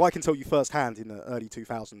 Yeah, so I can tell you firsthand in the early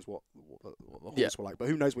 2000s what the halls were like. But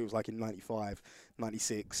who knows what it was like in 95,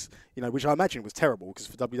 96, which I imagine was terrible, because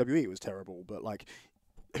for WWE it was terrible, but like,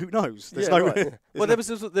 who knows? There's Well,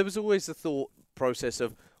 there was always the thought process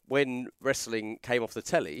of when wrestling came off the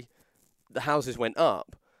telly, the houses went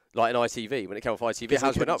up. Like in ITV, when it came off ITV, the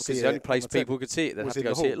house went up because the only place people could see it, they had to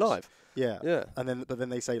go see it live. Yeah. And then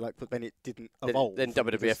they say but then it didn't evolve. Then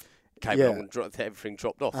WWF came along and everything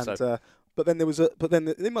dropped off. And, but then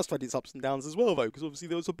it must have had its ups and downs as well, though, because obviously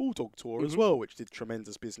there was a Bulldog tour as well, which did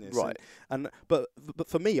tremendous business. Right. But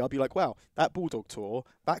for me, I'd be like, wow, that Bulldog tour,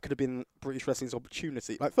 that could have been British wrestling's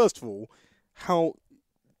opportunity. Like, first of all,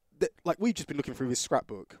 we've just been looking through this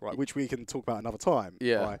scrapbook, right, which we can talk about another time.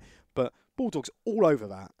 Yeah. Right? But Bulldog's all over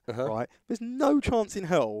that, right? There's no chance in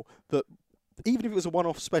hell that, even if it was a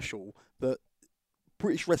one-off special, that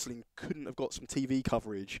British wrestling couldn't have got some TV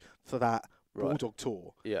coverage for that Bulldog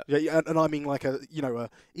tour. Yeah. And I mean like even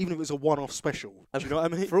if it was a one-off special. Do you know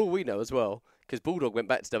what I mean? For all we know as well, because Bulldog went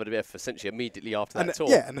back to WWF essentially immediately after that tour.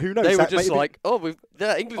 Yeah, and who knows? They were just like,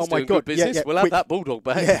 England's doing good business. We'll have that Bulldog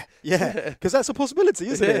back. Yeah, because that's a possibility,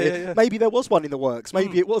 isn't it? Yeah. Maybe there was one in the works.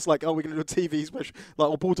 Maybe it was like, we're going to do a TV special.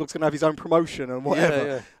 Like, Bulldog's going to have his own promotion and whatever.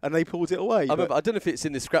 Yeah. And they pulled it away. I don't know if it's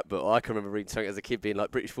in the scrapbook. I can remember reading something as a kid being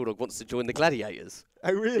like, British Bulldog wants to join the Gladiators.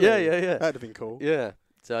 Oh, really? Yeah. That'd have been cool. Yeah.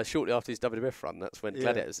 So shortly after his WWF run, that's when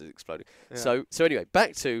Gladiators is exploding. Yeah. So anyway,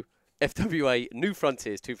 back to FWA New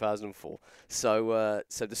Frontiers 2004. So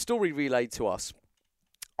the story relayed to us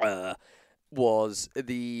was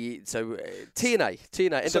TNA, NWA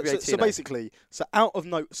TNA. So basically,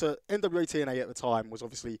 NWA TNA at the time was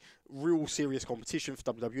obviously real serious competition for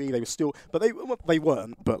WWE. They were still, but they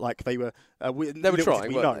weren't. But like they were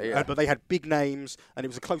trying. But they had big names, and it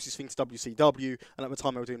was the closest thing to WCW. And at the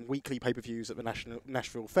time, they were doing weekly pay-per-views at the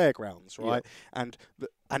Nashville Fairgrounds, right? Yeah.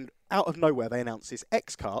 And out of nowhere, they announced this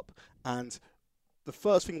X Cup, and the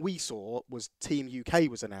first thing we saw was Team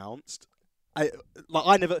UK was announced. I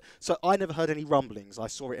never heard any rumblings. I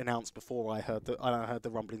saw it announced before I heard the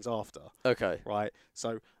rumblings after. Okay. Right.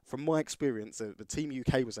 So from my experience, the Team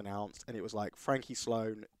UK was announced, and it was like Frankie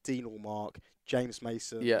Sloan, Dean Allmark, James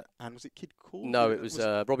Mason, and was it Kid Cool? No, it was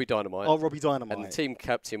Robbie Dynamite. Oh, Robbie Dynamite. And the team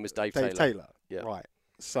captain was Dave Taylor. Yeah. Right.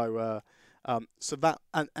 So that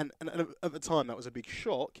and at the time that was a big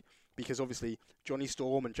shock, because obviously Johnny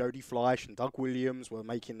Storm and Jody Fleisch and Doug Williams were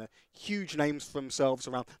making huge names for themselves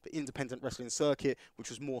around the independent wrestling circuit, which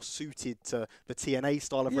was more suited to the TNA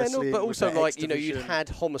style of wrestling. No, but also like you had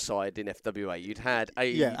Homicide in FWA. You'd had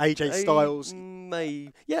AJ Styles.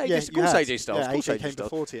 Of course AJ Styles. Yeah, AJ came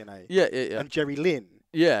before TNA. Yeah. And Jerry Lynn.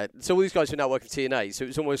 Yeah, so all these guys are now working for TNA, so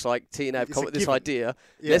it's almost like TNA have come up with this idea,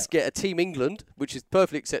 let's get a Team England, which is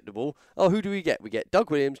perfectly acceptable. Oh, who do we get? We get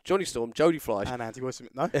Doug Williams, Johnny Storm, Jody Fleisch. And Andy Wilson,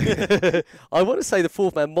 no? I want to say the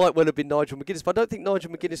fourth man might well have been Nigel McGuinness, but I don't think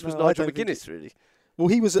Nigel McGuinness was Nigel McGuinness, really. Well,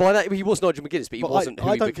 he was... he was Nigel McGuinness, but he wasn't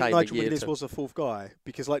who he became a year. I don't think Nigel McGuinness was a fourth guy,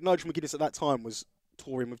 because like Nigel McGuinness at that time was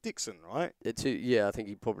touring with Dixon, right? Yeah, I think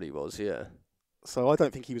he probably was, yeah. So I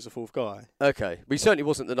don't think he was a fourth guy. Okay. But he certainly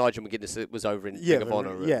wasn't the Nigel McGuinness that was over in Ring of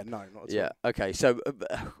Honor. Yeah, no, not at all. Yeah, okay. So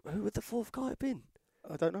who would the fourth guy have been?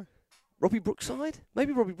 I don't know. Robbie Brookside?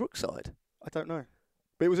 Maybe Robbie Brookside. I don't know.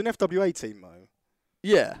 But it was an FWA team, though.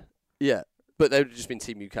 Yeah. But they would have just been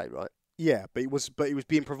Team UK, right? Yeah, but it was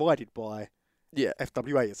being provided by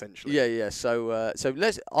FWA, essentially. Yeah. So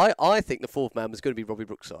I think the fourth man was going to be Robbie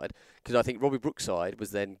Brookside, because I think Robbie Brookside was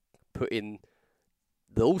then put in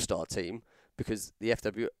the All-Star team, because the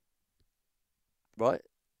FW... Right?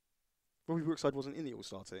 Robbie Brookside wasn't in the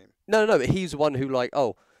All-Star team. No, but he's the one who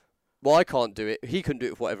I can't do it. He couldn't do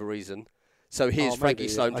it for whatever reason. So here's Frankie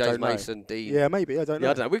Sloan, James Mason, Dean... Yeah, maybe. I don't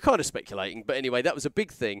know. I don't know. We're kind of speculating. But anyway, that was a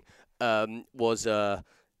big thing, was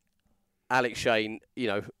Alex Shane,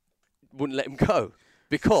 wouldn't let him go,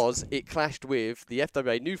 because it clashed with the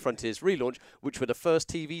FWA New Frontiers relaunch, which were the first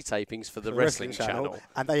TV tapings for the Wrestling Channel.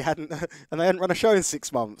 And they hadn't run a show in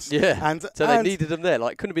 6 months. Yeah. So they needed them there.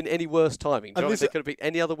 Like, couldn't have been any worse timing. They could have been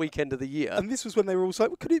any other weekend of the year. And this was when they were also...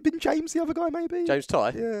 Could it have been James, the other guy, maybe? James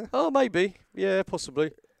Tye? Yeah. Oh, maybe. Yeah,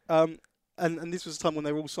 possibly. And this was the time when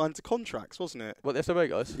they were all signed to contracts, wasn't it? What, the FWA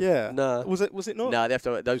guys? Yeah. No. Was it not? No, the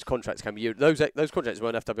FWA, those contracts came year. Those contracts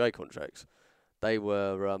weren't FWA contracts. They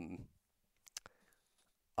were...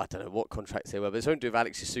 I don't know what contracts they were, but it's something to do with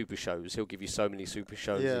Alex's super shows. He'll give you so many super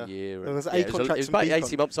shows a year. There was A contracts it was about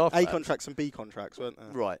 18 months after A contracts and B contracts, weren't there?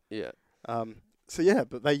 Right, yeah. So yeah,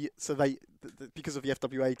 but they because of the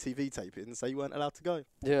FWA TV tapings, they weren't allowed to go.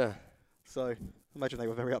 Yeah. So imagine they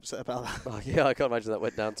were very upset about that. Oh, yeah, I can't imagine that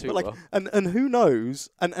went down too well. And who knows?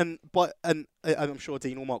 And I'm sure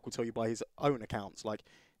Dean Allmark will tell you by his own accounts.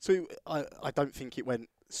 So I don't think it went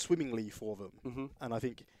swimmingly for them, and I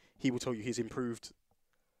think he will tell you he's improved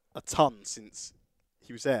a ton since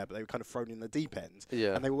he was there, but they were kind of thrown in the deep end.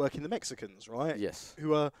 Yeah. And they were working the Mexicans, right? Yes.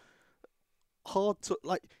 Who are hard to,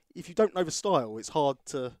 if you don't know the style, it's hard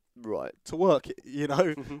to work,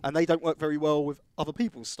 and they don't work very well with other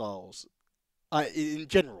people's styles. In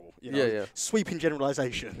general, sweeping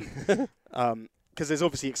generalization. Because there's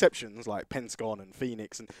obviously exceptions like Pentagon and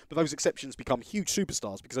Phoenix, but those exceptions become huge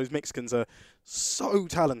superstars because those Mexicans are so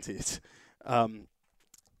talented.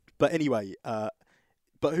 But anyway,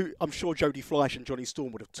 but I'm sure Jody Fleisch and Johnny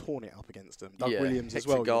Storm would have torn it up against them. Doug Williams as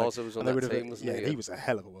well. Garza was on that team, wasn't he? He was a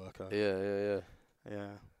hell of a worker. Yeah.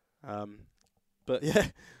 But yeah,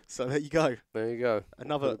 so there you go. There you go.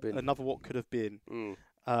 Another what could have been.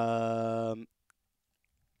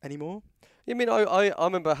 Any more? I mean, I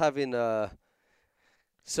remember having...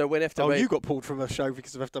 So when FWA... Oh, you got pulled from a show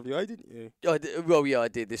because of FWA, didn't you? I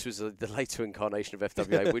did. This was the later incarnation of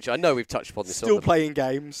FWA, which I know we've touched upon this. Still playing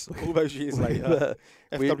games all those years later.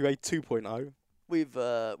 FWA 2.0.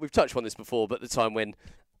 We've touched on this before, but the time when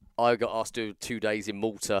I got asked to do 2 days in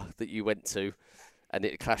Malta that you went to, and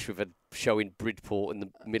it clashed with a show in Bridport in the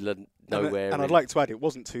middle of nowhere. And I'd like to add, it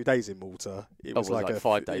wasn't 2 days in Malta. It was like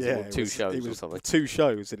 5 days, or 2 shows or something. 2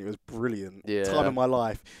 shows, and it was brilliant. Yeah. Time of my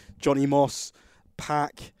life. Johnny Moss,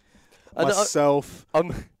 Pac, myself. I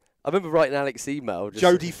remember writing Alex's email.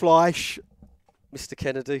 Jody Fleisch. Mr.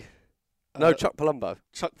 Kennedy. No, Chuck Palumbo.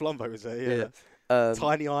 Chuck Palumbo was there, yeah.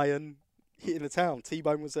 Tiny Iron. Hitting the town.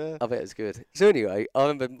 T-Bone was there. I bet it was good. So anyway, I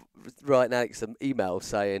remember writing Alex an email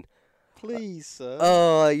saying, please, sir.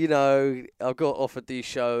 Oh, I've got offered these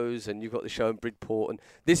shows, and you've got the show in Bridport, and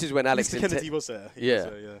this is when Alex... Mr. Kennedy was there. He was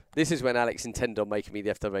there, yeah. This is when Alex intended on making me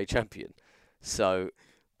the FWA champion. So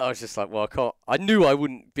I was just like, well, I can't... I knew I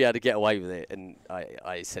wouldn't be able to get away with it, and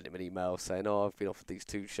I sent him an email saying, I've been offered these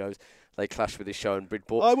 2 shows. They clashed with this show in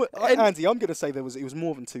Bridport. Andy, I'm going to say it was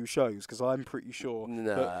more than 2 shows, because I'm pretty sure.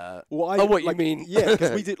 Nah. What you mean? Yeah,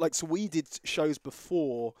 because we did shows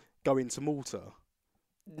before going to Malta.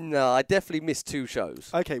 No, I definitely missed 2 shows.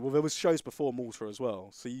 Okay, well there was shows before Malta as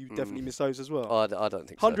well, so you definitely missed those as well. I don't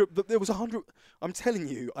think so. 100, but there was 100. I'm telling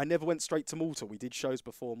you, I never went straight to Malta. We did shows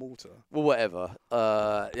before Malta. Well, whatever.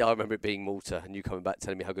 Yeah, I remember it being Malta, and you coming back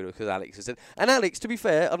telling me how good it was because Alex has said. And Alex, to be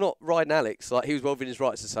fair, I'm not riding Alex. Like he was well within his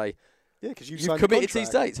rights to say, Yeah, because you've committed to these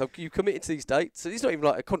dates. You committed to these dates. So it's not even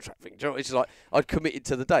like a contract thing. Do you know? It's just like I'd committed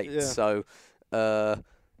to the dates. Yeah. So.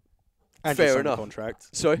 And fair you signed enough. The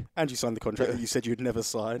contract. Sorry? And you signed the contract that you said you'd never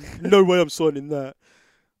sign. No way I'm signing that.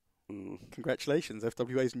 Congratulations,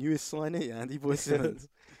 FWA's newest signee, Andy Boy Simmons.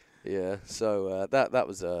 Yeah, so that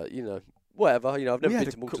was, whatever. I've never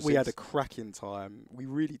been to Malta We had a cracking time. We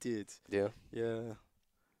really did. Yeah. Yeah.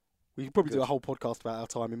 We could probably do a whole podcast about our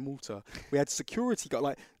time in Malta. We had security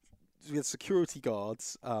guards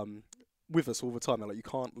with us all the time. They're like, you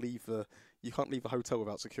can't leave the hotel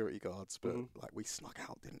without security guards, but like we snuck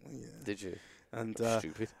out, didn't we? Yeah. Did you? And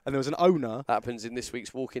stupid. And there was an owner. Happens in this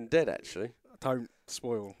week's Walking Dead, actually. Don't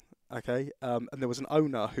spoil, okay? And there was an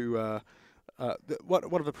owner who, one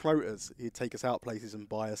of the promoters, he'd take us out places and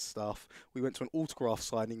buy us stuff. We went to an autograph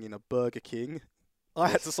signing in a Burger King. I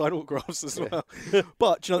had to sign autographs as well.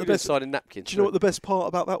 But do you know the best signing napkins? Do you know what the best part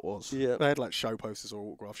about that was? Yeah. They had like show posters or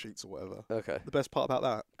autograph sheets or whatever. Okay. The best part about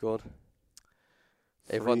that? Go on.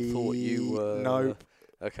 Everyone thought you were... Nope.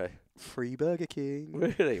 Okay. Free Burger King.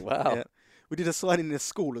 Really? Wow. Yeah. We did a signing in a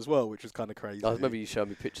school as well, which was kind of crazy. I remember you showing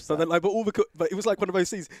me pictures. So then, like, but it was like one of those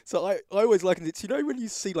things. So I always likened it to, you know, when you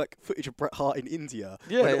see like footage of Bret Hart in India,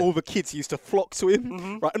 when all the kids used to flock to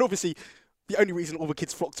him, right? And obviously, the only reason all the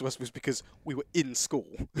kids flocked to us was because we were in school.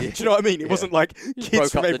 Do you know what I mean? It wasn't like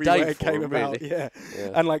kids from everywhere came about. Really. Yeah.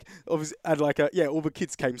 And like obviously, all the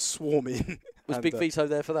kids came swarming. Was Big Vito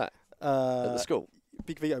there for that at the school?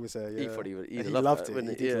 Big Vito was there. Yeah. He thought he loved it.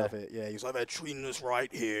 He did love it. Yeah. He was like, they're treating us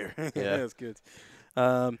right here. Yeah, it was good.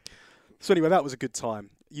 So anyway, that was a good time.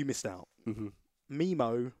 You missed out.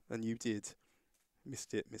 Mimo and you did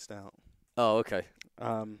missed out. Oh, okay.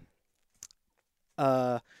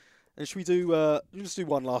 And should we do? Just do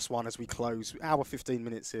one last one as we close. Hour 15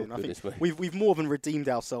 minutes in. I think we've more than redeemed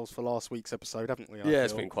ourselves for last week's episode, haven't we?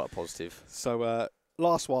 It's been quite positive. So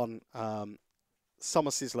last one,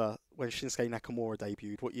 Summer Sizzler when Shinsuke Nakamura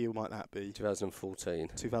debuted. What year might that be? 2014.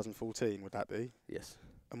 2014 would that be? Yes.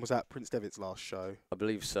 And was that Prince Devitt's last show? I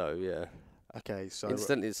believe so. Yeah. Okay, so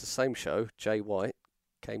incidentally, it's the same show. Jay White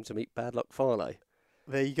came to meet Bad Luck Fale.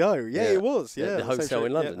 There you go. Yeah, it was. Yeah, the hotel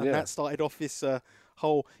in London. And that started off this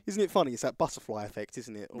whole. Isn't it funny? It's that butterfly effect,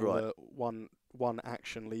 isn't it? All right. One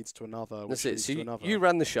action leads to another. That's it. So you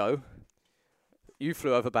ran the show. You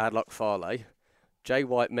flew over Bad Luck Fale. Jay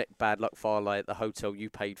White met Bad Luck Fale at the hotel you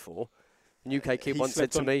paid for. And UK Kid once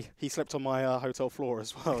said to me... He slept on my hotel floor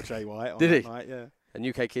as well, Jay White. Did he? Night, yeah. And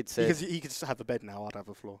UK Kid said... Because he could just have a bed now, I'd have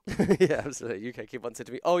a floor. Yeah, absolutely. UK Kid once said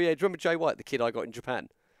to me, oh yeah, do you remember Jay White, the kid I got in Japan?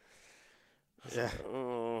 Yeah.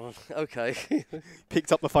 Oh, okay.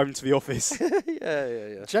 Picked up the phone to the office.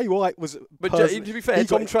 Yeah. Jay White was... But to be fair,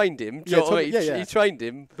 Tom trained him. He trained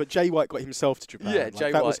him. But Jay White got himself to Japan. Yeah,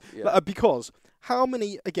 Jay White. Because how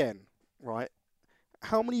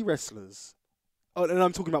many wrestlers, and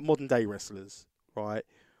I'm talking about modern day wrestlers, right,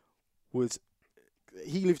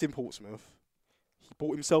 he lived in Portsmouth, he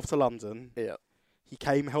brought himself to London, he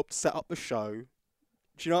came, helped set up the show, do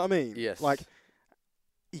you know what I mean? Yes. Like,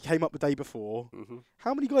 he came up the day before.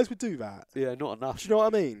 How many guys would do that? Yeah, not enough. Do you know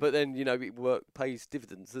what I mean? But then, work pays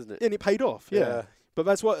dividends, doesn't it? And it paid off, yeah. But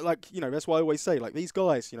that's what, that's why I always say, these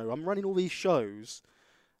guys, I'm running all these shows,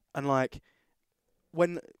 and,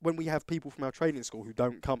 when we have people from our training school who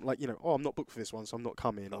don't come, I'm not booked for this one, so I'm not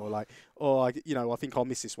coming, or I think I'll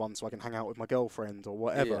miss this one, so I can hang out with my girlfriend or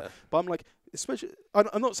whatever. Yeah. But I'm especially,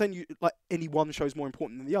 I'm not saying any one show is more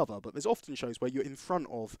important than the other, but there's often shows where you're in front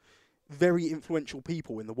of very influential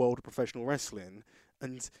people in the world of professional wrestling,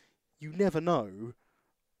 and you never know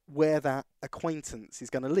where that acquaintance is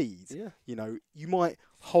going to lead. Yeah. You might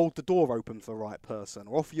hold the door open for the right person,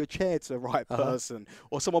 or offer your chair to the right person,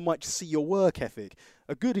 or someone might just see your work ethic.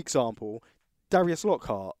 A good example, Darius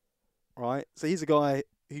Lockhart, right? So he's a guy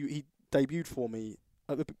who he debuted for me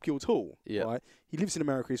at the Guildhall, right? He lives in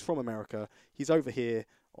America, he's from America, he's over here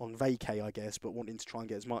on vacay, I guess, but wanting to try and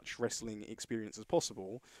get as much wrestling experience as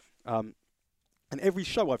possible. And every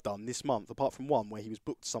show I've done this month, apart from one where he was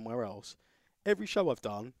booked somewhere else, every show I've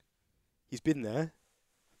done, he's been there,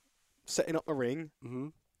 setting up the ring,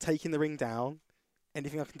 taking the ring down.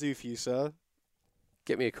 Anything I can do for you, sir?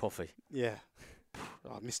 Get me a coffee. Yeah.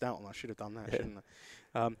 I missed out on that. I should have done that, shouldn't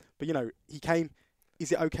I? But, he came,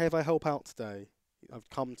 is it okay if I help out today? I've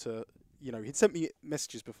come to, he'd sent me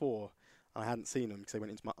messages before, and I hadn't seen them because they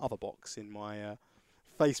went into my other box in my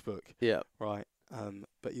Facebook. Yeah. Right.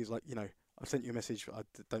 But he was like, I've sent you a message. I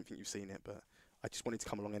don't think you've seen it, but I just wanted to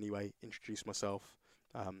come along anyway, introduce myself.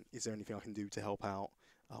 Is there anything I can do to help out?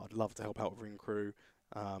 I'd love to help out with Ring Crew.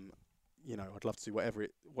 I'd love to do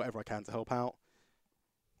whatever I can to help out.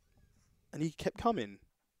 And he kept coming.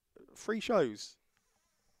 3 shows.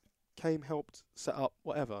 Came, helped, set up,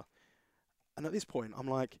 whatever. And at this point, I'm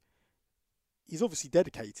like, he's obviously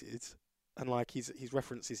dedicated. And like his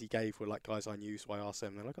references he gave were like guys I knew, so I asked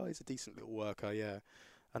them. They're like, oh, he's a decent little worker, yeah.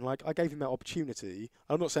 And like I gave him that opportunity.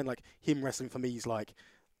 I'm not saying like him wrestling for me is like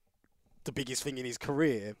the biggest thing in his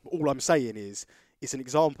career. All I'm saying is it's an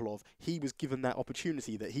example of he was given that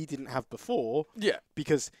opportunity that he didn't have before. Yeah.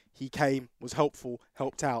 Because he came, was helpful,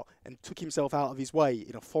 helped out, and took himself out of his way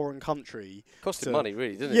in a foreign country. Cost him money,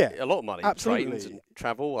 really, didn't it? A lot of money. Absolutely. Trains and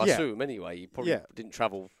travel. I assume anyway. He probably didn't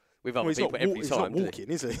travel with other people every time. He's not walking,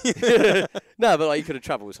 is he? No, but like he could have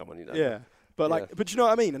travelled with someone, Yeah. But but do you know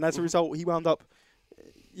what I mean? And as a result, he wound up,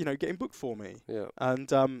 getting booked for me. Yeah.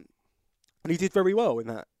 And he did very well in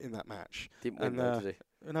that match. Didn't win, though, did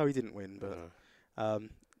he? No, he didn't win. But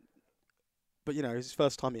but his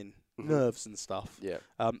first time in, nerves and stuff. Yeah.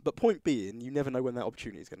 But point being, you never know when that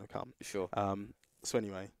opportunity is going to come. Sure. So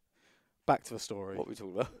anyway, back to the story. What were we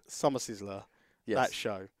talking about? Summer Sizzler. Yes. That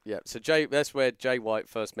show. Yeah. So that's where Jay White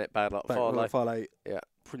first met Bad Luck Fale. Yeah.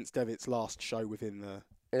 Prince Devitt's last show within the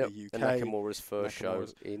UK. And Nakamura's first show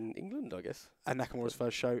in England, I guess. And Nakamura's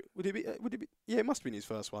first show. Would it be? Yeah, it must have been his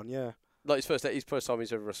first one. Yeah. Like his first time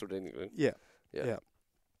he's ever wrestled in England. Yeah.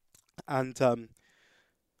 And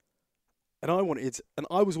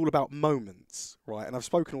I was all about moments, right? And I've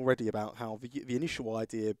spoken already about how the initial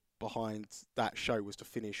idea behind that show was to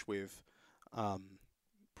finish with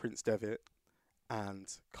Prince Devitt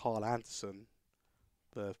and Carl Anderson,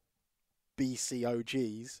 the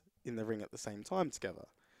BCOGs, in the ring at the same time together.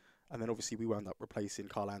 And then obviously we wound up replacing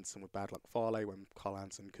Carl Anderson with Bad Luck Fale when Carl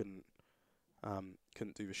Anderson couldn't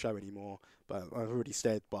do the show anymore. But I've already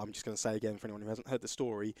said, but I'm just going to say again for anyone who hasn't heard the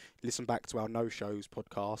story, listen back to our No Shows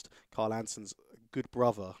podcast. Carl Anderson's a good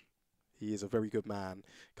brother. He is a very good man.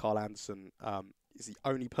 Carl Anderson is the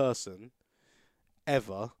only person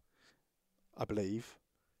ever, I believe,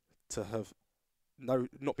 to have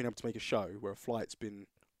not been able to make a show where a flight's been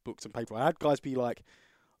booked and paid for. I had guys be like,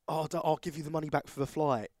 oh, I'll give you the money back for the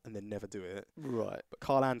flight, and then never do it. Right. But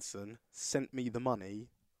Carl Anderson sent me the money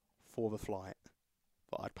for the flight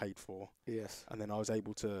that I'd paid for. Yes. And then I was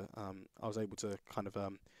able to kind of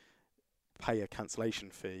pay a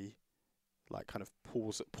cancellation fee, like kind of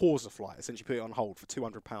pause the flight, essentially put it on hold for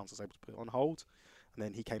 £200. I was able to put it on hold, and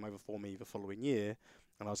then he came over for me the following year,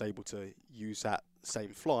 and I was able to use that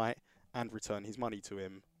same flight and return his money to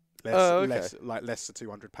him. Less than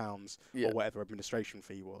 £200 or whatever administration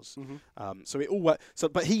fee was. So it all worked.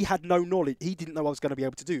 But he had no knowledge. He didn't know I was going to be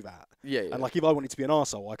able to do that. Yeah. And like if I wanted to be an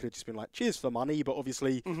arsehole, I could have just been like, cheers for the money. But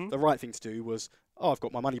obviously the right thing to do was, I've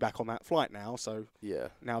got my money back on that flight now. So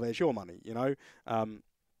now there's your money, and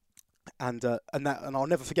I'll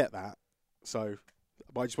never forget that. So,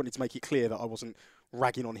 but I just wanted to make it clear that I wasn't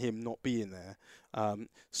ragging on him not being there.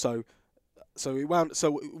 So we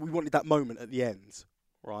wanted that moment at the end.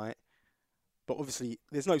 Right, but obviously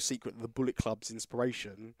there's no secret that the Bullet Club's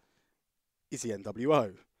inspiration is the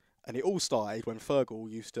NWO, and it all started when Fergal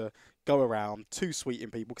used to go around too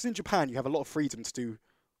sweeting people, because in Japan you have a lot of freedom to do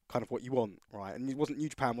kind of what you want, right? And New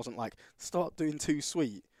Japan wasn't like start doing too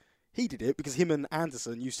sweet. He did it because him and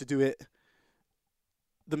Anderson used to do it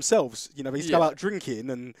themselves. They used to go out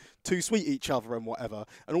drinking and too sweet each other and whatever,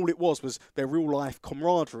 and all it was their real life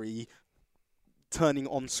camaraderie turning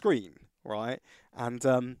on screen. Right, and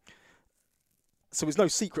so there's no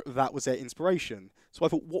secret that was their inspiration. So I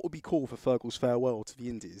thought, what would be cool for Fergal's farewell to the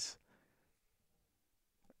Indies?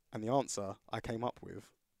 And the answer I came up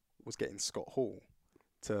with was getting Scott Hall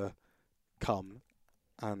to come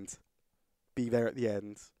and be there at the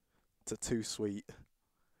end to Too Sweet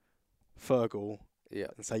Fergal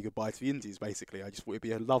and say goodbye to the Indies, basically. I just thought it'd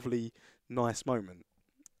be a lovely, nice moment.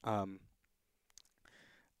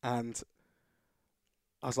 And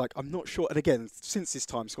I was like, I'm not sure. And again, since this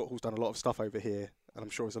time, Scott Hall's done a lot of stuff over here, and I'm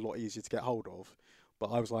sure it's a lot easier to get hold of.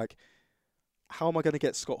 But I was like, how am I going to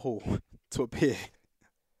get Scott Hall to appear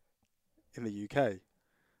in the UK?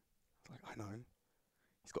 Like, I know.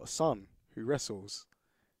 He's got a son who wrestles,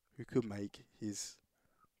 who could make his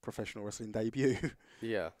professional wrestling debut.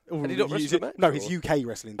 Yeah. Had he not wrestled a match? No, his UK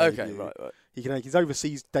wrestling debut. Okay, right. He can make his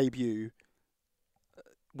overseas debut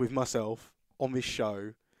with myself on this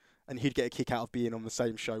show. And he'd get a kick out of being on the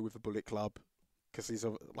same show with the Bullet Club, because he's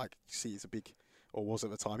he's a big, or was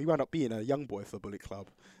at the time. He wound up being a young boy for the Bullet Club.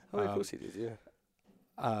 Oh, of course he did, yeah.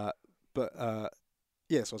 So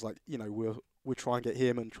I was like, we'd try and get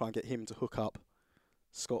him to hook up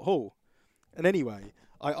Scott Hall. And anyway,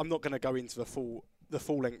 I'm not going to go into the full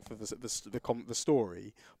length of the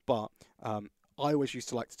story, but I always used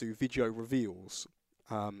to like to do video reveals.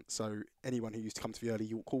 So anyone who used to come to the early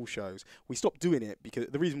York Hall shows, we stopped doing it because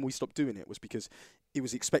the reason we stopped doing it was because it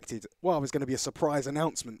was expected. Well, there was going to be a surprise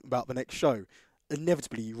announcement about the next show.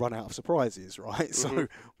 Inevitably, you run out of surprises, right? Mm-hmm. So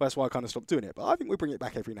that's why I kind of stopped doing it. But I think we bring it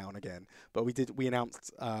back every now and again. But we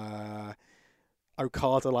announced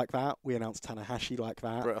Okada like that. We announced Tanahashi like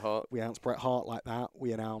that. Bret Hart. We announced Bret Hart like that.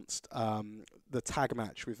 We announced the tag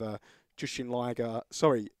match with Jushin Liger.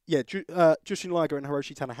 Jushin Liger and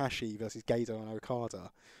Hiroshi Tanahashi versus Gedo and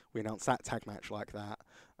Okada. We announced that tag match like that.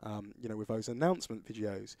 With those announcement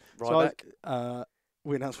videos. Ryback. So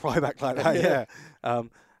we announced Ryback like that. Yeah.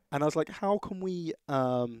 And I was like, how can we,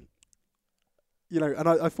 and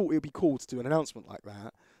I thought it would be cool to do an announcement like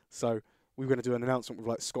that. So we were going to do an announcement with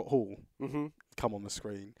like Scott Hall come on the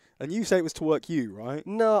screen. And you say it was to work you, right?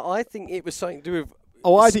 No, I think it was something to do with.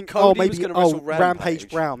 Cody was going to wrestle Rampage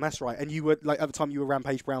Brown. That's right. And you were like at the time you were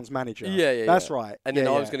Rampage Brown's manager. Yeah. That's right. And then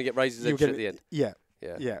I was going to get Razor's Edge at the end. Yeah.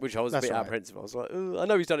 Which I was a bit apprehensive. I was like, I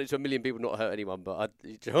know he's done it to a million people, not hurt anyone, but do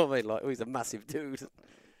you know what I mean? Like, he's a massive dude.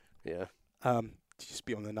 Yeah. Just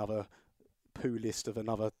be on another poo list of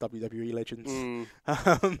another WWE legends.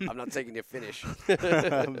 I'm not taking your finish.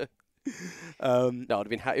 No,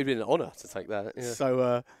 it'd have been an honour to take that.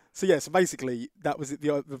 Yeah. So basically that was it.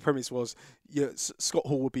 The premise was Scott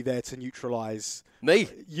Hall would be there to neutralise me,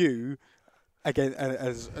 you, again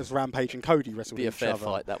as Rampage and Cody wrestled each other. Be a fair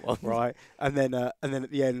fight, that one, right? And then at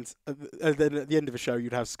the end, of the show,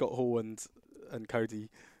 you'd have Scott Hall and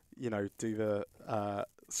Cody, do the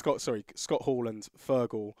Scott Hall and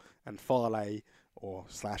Fergal and Farley or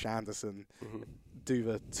 / Anderson do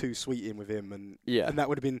the too sweet in with him, and that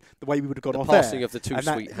would have been the way we would have gone off there. The passing of the too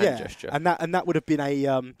sweet hand gesture, and that would have been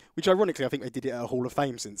a which ironically I think they did it at a Hall of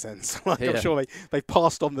Fame since then. So I'm sure they've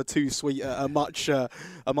passed on the too sweet at a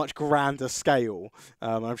much grander scale.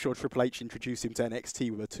 I'm sure Triple H introduced him to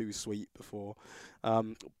NXT with a too sweet before,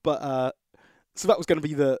 So that was going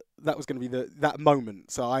to be that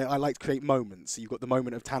moment. So I like to create moments. So you've got the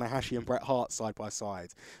moment of Tanahashi and Bret Hart side by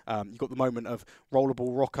side. You've got the moment of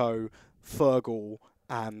Rollerball Rocco, Fergal,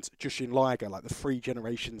 and Jushin Liger, like the 3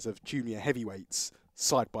 generations of junior heavyweights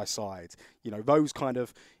side by side. Those kind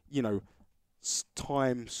of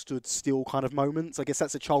time stood still kind of moments. I guess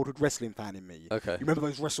that's a childhood wrestling fan in me. Okay. You remember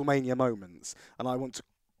those WrestleMania moments, and I want to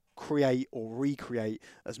create or recreate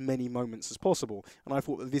as many moments as possible. And I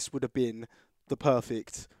thought that this would have been the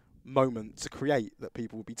perfect moment to create that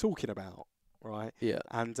people would be talking about, right? Yeah.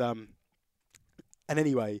 And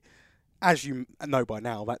anyway, as you know by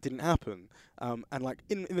now, that didn't happen. And like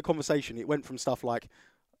in the conversation, it went from stuff like,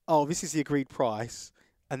 "Oh, this is the agreed price,"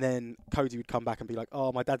 and then Cody would come back and be like,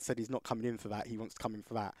 "Oh, my dad said he's not coming in for that. He wants to come in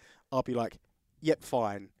for that." I'll be like, "Yep,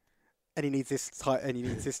 fine." And he needs this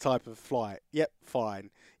type of flight. Yep,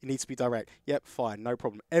 fine. He needs to be direct. Yep, fine, no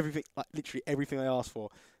problem. Everything, like literally everything I asked for,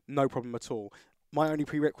 no problem at all. My only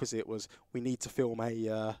prerequisite was we need to film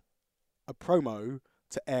a promo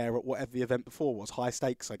to air at whatever the event before was. High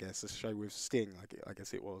Stakes, I guess, a show with Sting. I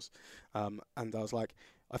guess it was. And I was like,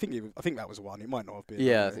 I think that was one. It might not have been.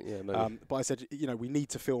 Yeah, maybe. But I said, we need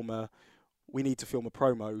to film a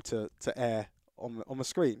promo to air on the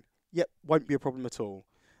screen. Yep, won't be a problem at all.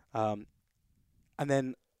 And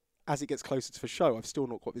then as it gets closer to the show, I've still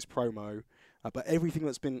not got this promo, but everything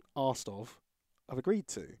that's been asked of, I've agreed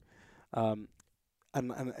to.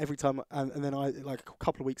 And every time, and then I, like a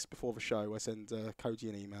couple of weeks before the show, I send Cody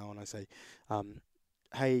an email and I say,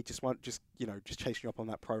 hey, just chasing you up on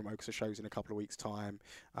that promo because the show's in a couple of weeks' time.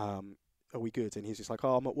 Are we good? And he's just like,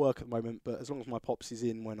 oh, I'm at work at the moment, but as long as my pops is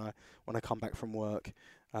in when I come back from work,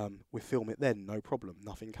 we film it then, no problem,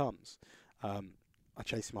 nothing comes. I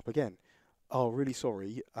chase him up again. Oh, really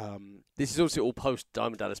sorry. This is also all post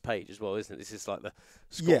Diamond Dallas Page as well, isn't it? This is like the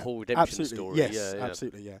Scott Hall redemption story. Yes,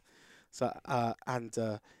 absolutely, yeah. So and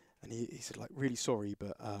he said like, really sorry,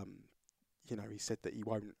 but he said that he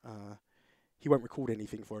won't record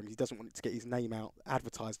anything for him. He doesn't want to get his name out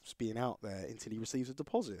advertised as being out there until he receives a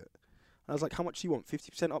deposit. And I was like, how much do you want?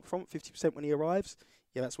 50% up front, 50% when he arrives?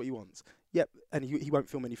 Yeah, that's what he wants. Yep, and he won't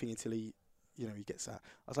film anything until he gets that.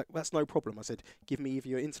 I was like, that's no problem. I said, give me either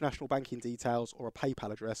your international banking details or a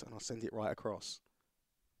PayPal address and I'll send it right across.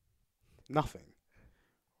 Nothing.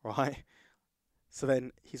 Right? So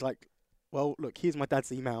then he's like, well, look, here's my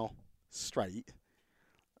dad's email straight.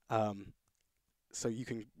 So you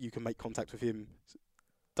can make contact with him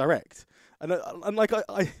direct. And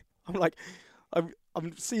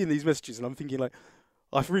I'm seeing these messages and I'm thinking like,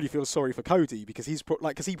 I really feel sorry for Cody because he's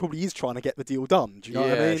because he probably is trying to get the deal done. Do you know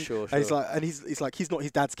what I mean? Sure. And he's like he's not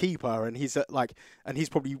his dad's keeper, and he's and he's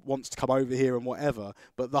probably wants to come over here and whatever.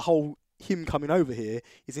 But the whole him coming over here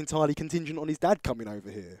is entirely contingent on his dad coming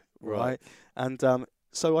over here, right? And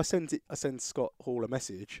so I send Scott Hall a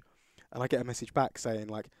message, and I get a message back saying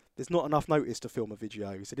like, there's not enough notice to film a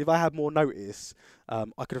video. He said, if I had more notice,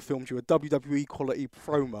 I could have filmed you a WWE quality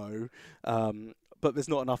promo, but there's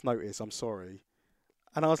not enough notice. I'm sorry.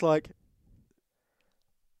 And I was like,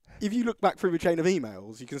 if you look back through the chain of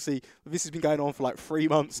emails, you can see this has been going on for like 3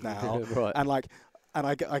 months now. Right. And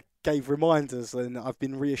I gave reminders, and I've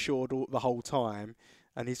been reassured the whole time.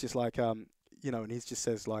 And he's just like, and he just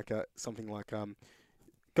says like something like,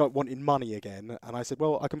 wanting money again. And I said,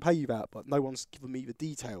 well, I can pay you that, but no one's given me the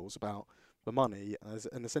details about the money.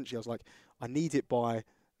 And essentially I was like, I need it by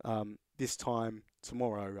this time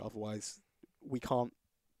tomorrow, otherwise we can't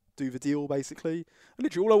do the deal, basically. And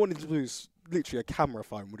literally all I wanted to do was literally a camera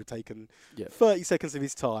phone would have taken 30 seconds of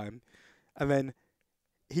his time. And then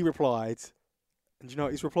he replied, and do you know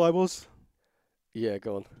what his reply was? Yeah,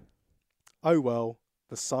 go on. Oh, well,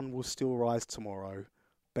 the sun will still rise tomorrow.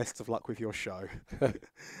 Best of luck with your show.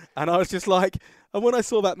 And I was just like, and when I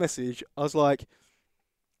saw that message, I was like,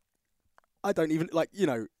 I don't even,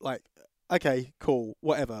 okay, cool,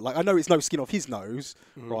 whatever. Like, I know it's no skin off his nose,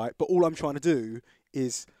 right? But all I'm trying to do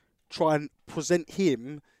is try and present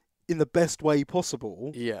him in the best way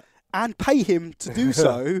possible. Yeah. And pay him to do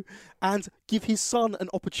so, and give his son an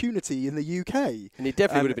opportunity in the UK. And it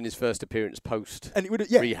definitely would have been his first appearance post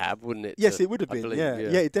rehab, wouldn't it? Yes, it would have been. Yeah,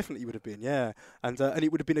 it definitely would have been. Yeah, and it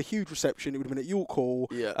would have been a huge reception. It would have been at York Hall.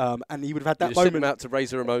 Yeah. And he would have had that moment. Sent him out to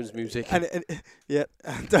Razor Ramon's music. And he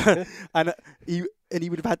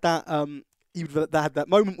would have had that. He would have had that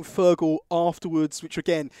moment with Fergal afterwards, which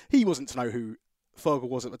again he wasn't to know who Fergal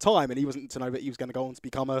was at the time, and he wasn't to know that he was going to go on to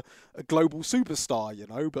become a global superstar,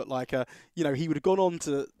 but he would have gone on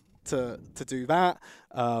to do that,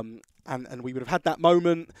 and we would have had that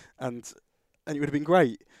moment, and it would have been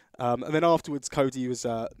great. And then afterwards, Cody was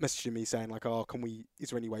messaging me saying like, "Oh, is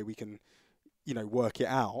there any way we can, work it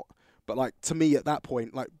out?" But like to me at that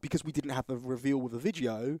point, like because we didn't have the reveal with the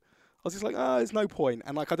video, I was just like, there's no point,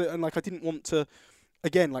 and I didn't want to.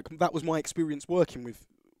 Again, like that was my experience working with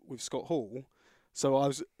Scott Hall. So I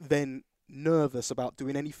was then nervous about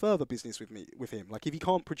doing any further business with him. Like if he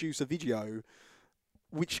can't produce a video,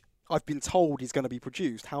 which I've been told is going to be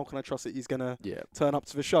produced, how can I trust that he's going to turn up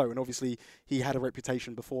to the show? And obviously he had a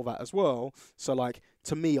reputation before that as well. So like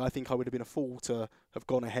to me, I think I would have been a fool to have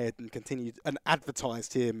gone ahead and continued and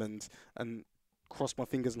advertised him and crossed my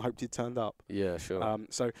fingers and hoped he'd turned up. Yeah, sure. I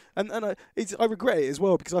regret it as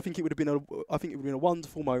well because I think it would have been a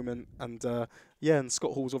wonderful moment. And and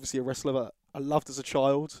Scott Hall's obviously a wrestler that I loved as a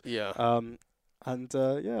child. Yeah. I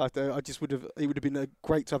just would have. It would have been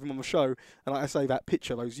great to have him on the show. And like I say, that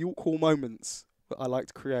picture, those York Hall moments that I like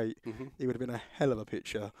to create, it would have been a hell of a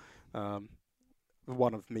picture.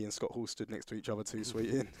 One of me and Scott Hall stood next to each other, too sweet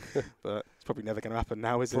in. But it's probably never going to happen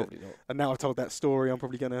now, is probably it? Not. And now I've told that story, I'm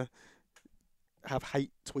probably going to have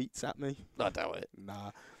hate tweets at me. I doubt it.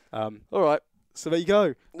 Nah. All right. So there you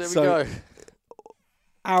go. There we go.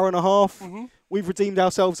 Hour and a half. We've redeemed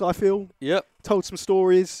ourselves, I feel. Yep. Told some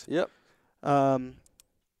stories. Yep.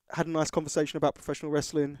 Had a nice conversation about professional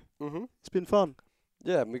wrestling. It's been fun.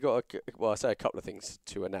 Yeah, and we got a couple of things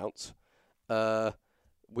to announce.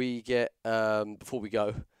 We get before we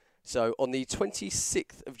go. So on the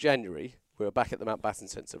 26th of January, we're back at the Mountbatten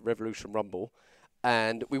Centre, Revolution Rumble.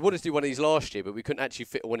 And we wanted to do one of these last year, but we couldn't actually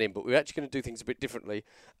fit one in. But we're actually going to do things a bit differently.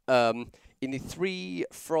 In the 3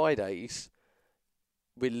 Fridays,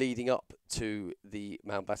 we're leading up to the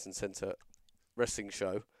Mountbatten Centre wrestling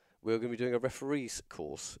show. We're going to be doing a referees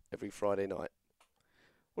course every Friday night.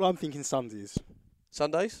 Well, I'm thinking Sundays.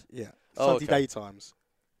 Sundays? Yeah. Sunday daytimes.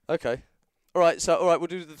 Okay. All right, we'll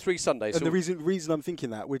do the 3 Sundays. And the reason I'm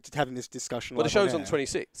thinking that, we're just having this discussion. Well, the show's on the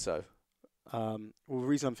 26th, so. Well, the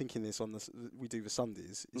reason I'm thinking this we do the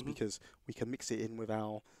Sundays is because we can mix it in with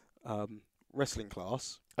our wrestling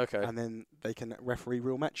class. Okay. And then they can referee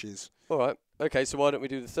real matches. All right. Okay, so why don't we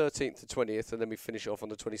do the 13th to 20th, and then we finish it off on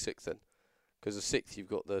the 26th then? Because the 6th you've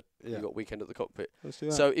got Weekend at the Cockpit. Let's do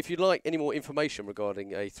that. So if you'd like any more information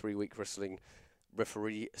regarding a 3-week wrestling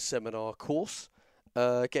referee seminar course,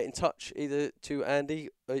 get in touch either to Andy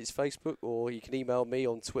at his Facebook, or you can email me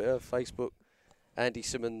on Twitter, Facebook, Andy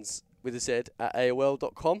Simmons with a Z at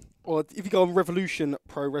AOL.com. Or if you go on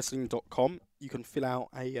revolutionprowrestling.com, you can fill out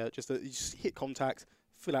you just hit contact,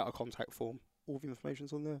 fill out a contact form. All the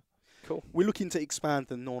information's on there. Cool. We're looking to expand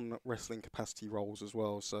the non-wrestling capacity roles as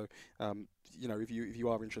well. So, if you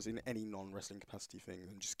are interested in any non-wrestling capacity thing,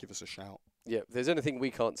 then just give us a shout. Yeah, if there's anything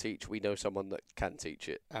we can't teach, we know someone that can teach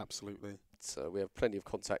it. Absolutely. So we have plenty of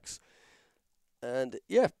contacts. And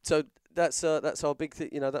yeah, so that's our big thing.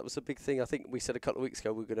 That was a big thing. I think we said a couple of weeks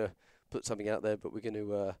ago we're going to put something out there, but we're going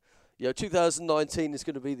to, 2019 is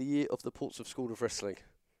going to be the year of the Portsmouth School of Wrestling.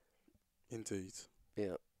 Indeed.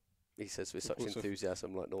 Yeah, he says with such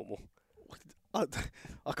enthusiasm like normal. I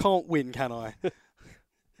can't win, can I?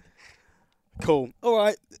 Cool. All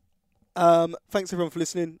right. Thanks everyone for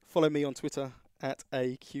listening. Follow me on Twitter at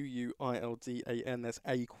AQUILDAN. That's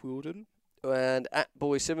A Quilden. And at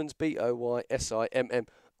Boy Simmons, BoySimmonz.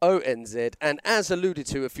 And as alluded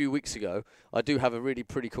to a few weeks ago, I do have a really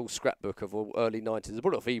pretty cool scrapbook of all early 90s. I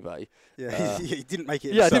bought it off eBay. Yeah, he didn't make it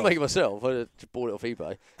himself. Yeah, I didn't make it myself. I just bought it off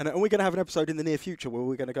eBay. And we're going to have an episode in the near future where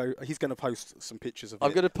we're going to go. He's going to post some pictures of it.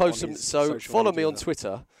 I'm going to post some. So follow me on media.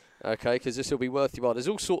 Twitter, okay, because this will be worth your while. There's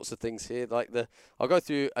all sorts of things here. I'll go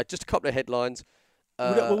through just a couple of headlines.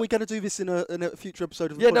 Were we going to do this in a future episode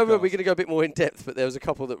of the podcast? Yeah, no, we're going to go a bit more in depth, but there was a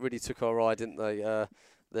couple that really took our eye, didn't they?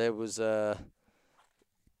 There was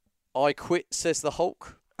I Quit, says the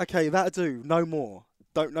Hulk. Okay, that'll do. No more.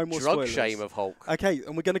 No more Drug spoilers. shame of Hulk. Okay,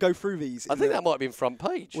 and we're going to go through these. I think that might have been front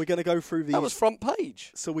page. We're going to go through these. That was front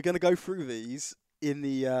page. So we're going to go through these in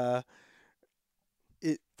the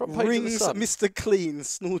Front page Rings of the Sun. Mr. Clean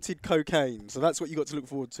snorted cocaine. So that's what you got to look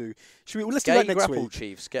forward to. Let's do that next grapple week.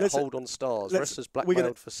 chiefs get hold on stars. Wrestlers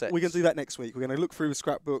blackmailed for sex. We're going to do that next week. We're going to look through the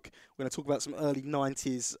scrapbook. We're going to talk about some early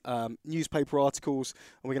 90s newspaper articles,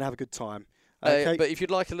 and we're going to have a good time. Okay. But if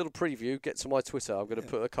you'd like a little preview, get to my Twitter. I'm going to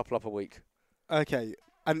put a couple up a week. Okay.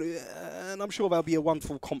 And I'm sure that'll be a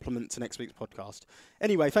wonderful compliment to next week's podcast.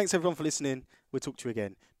 Anyway, thanks everyone for listening. We'll talk to you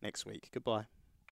again next week. Goodbye.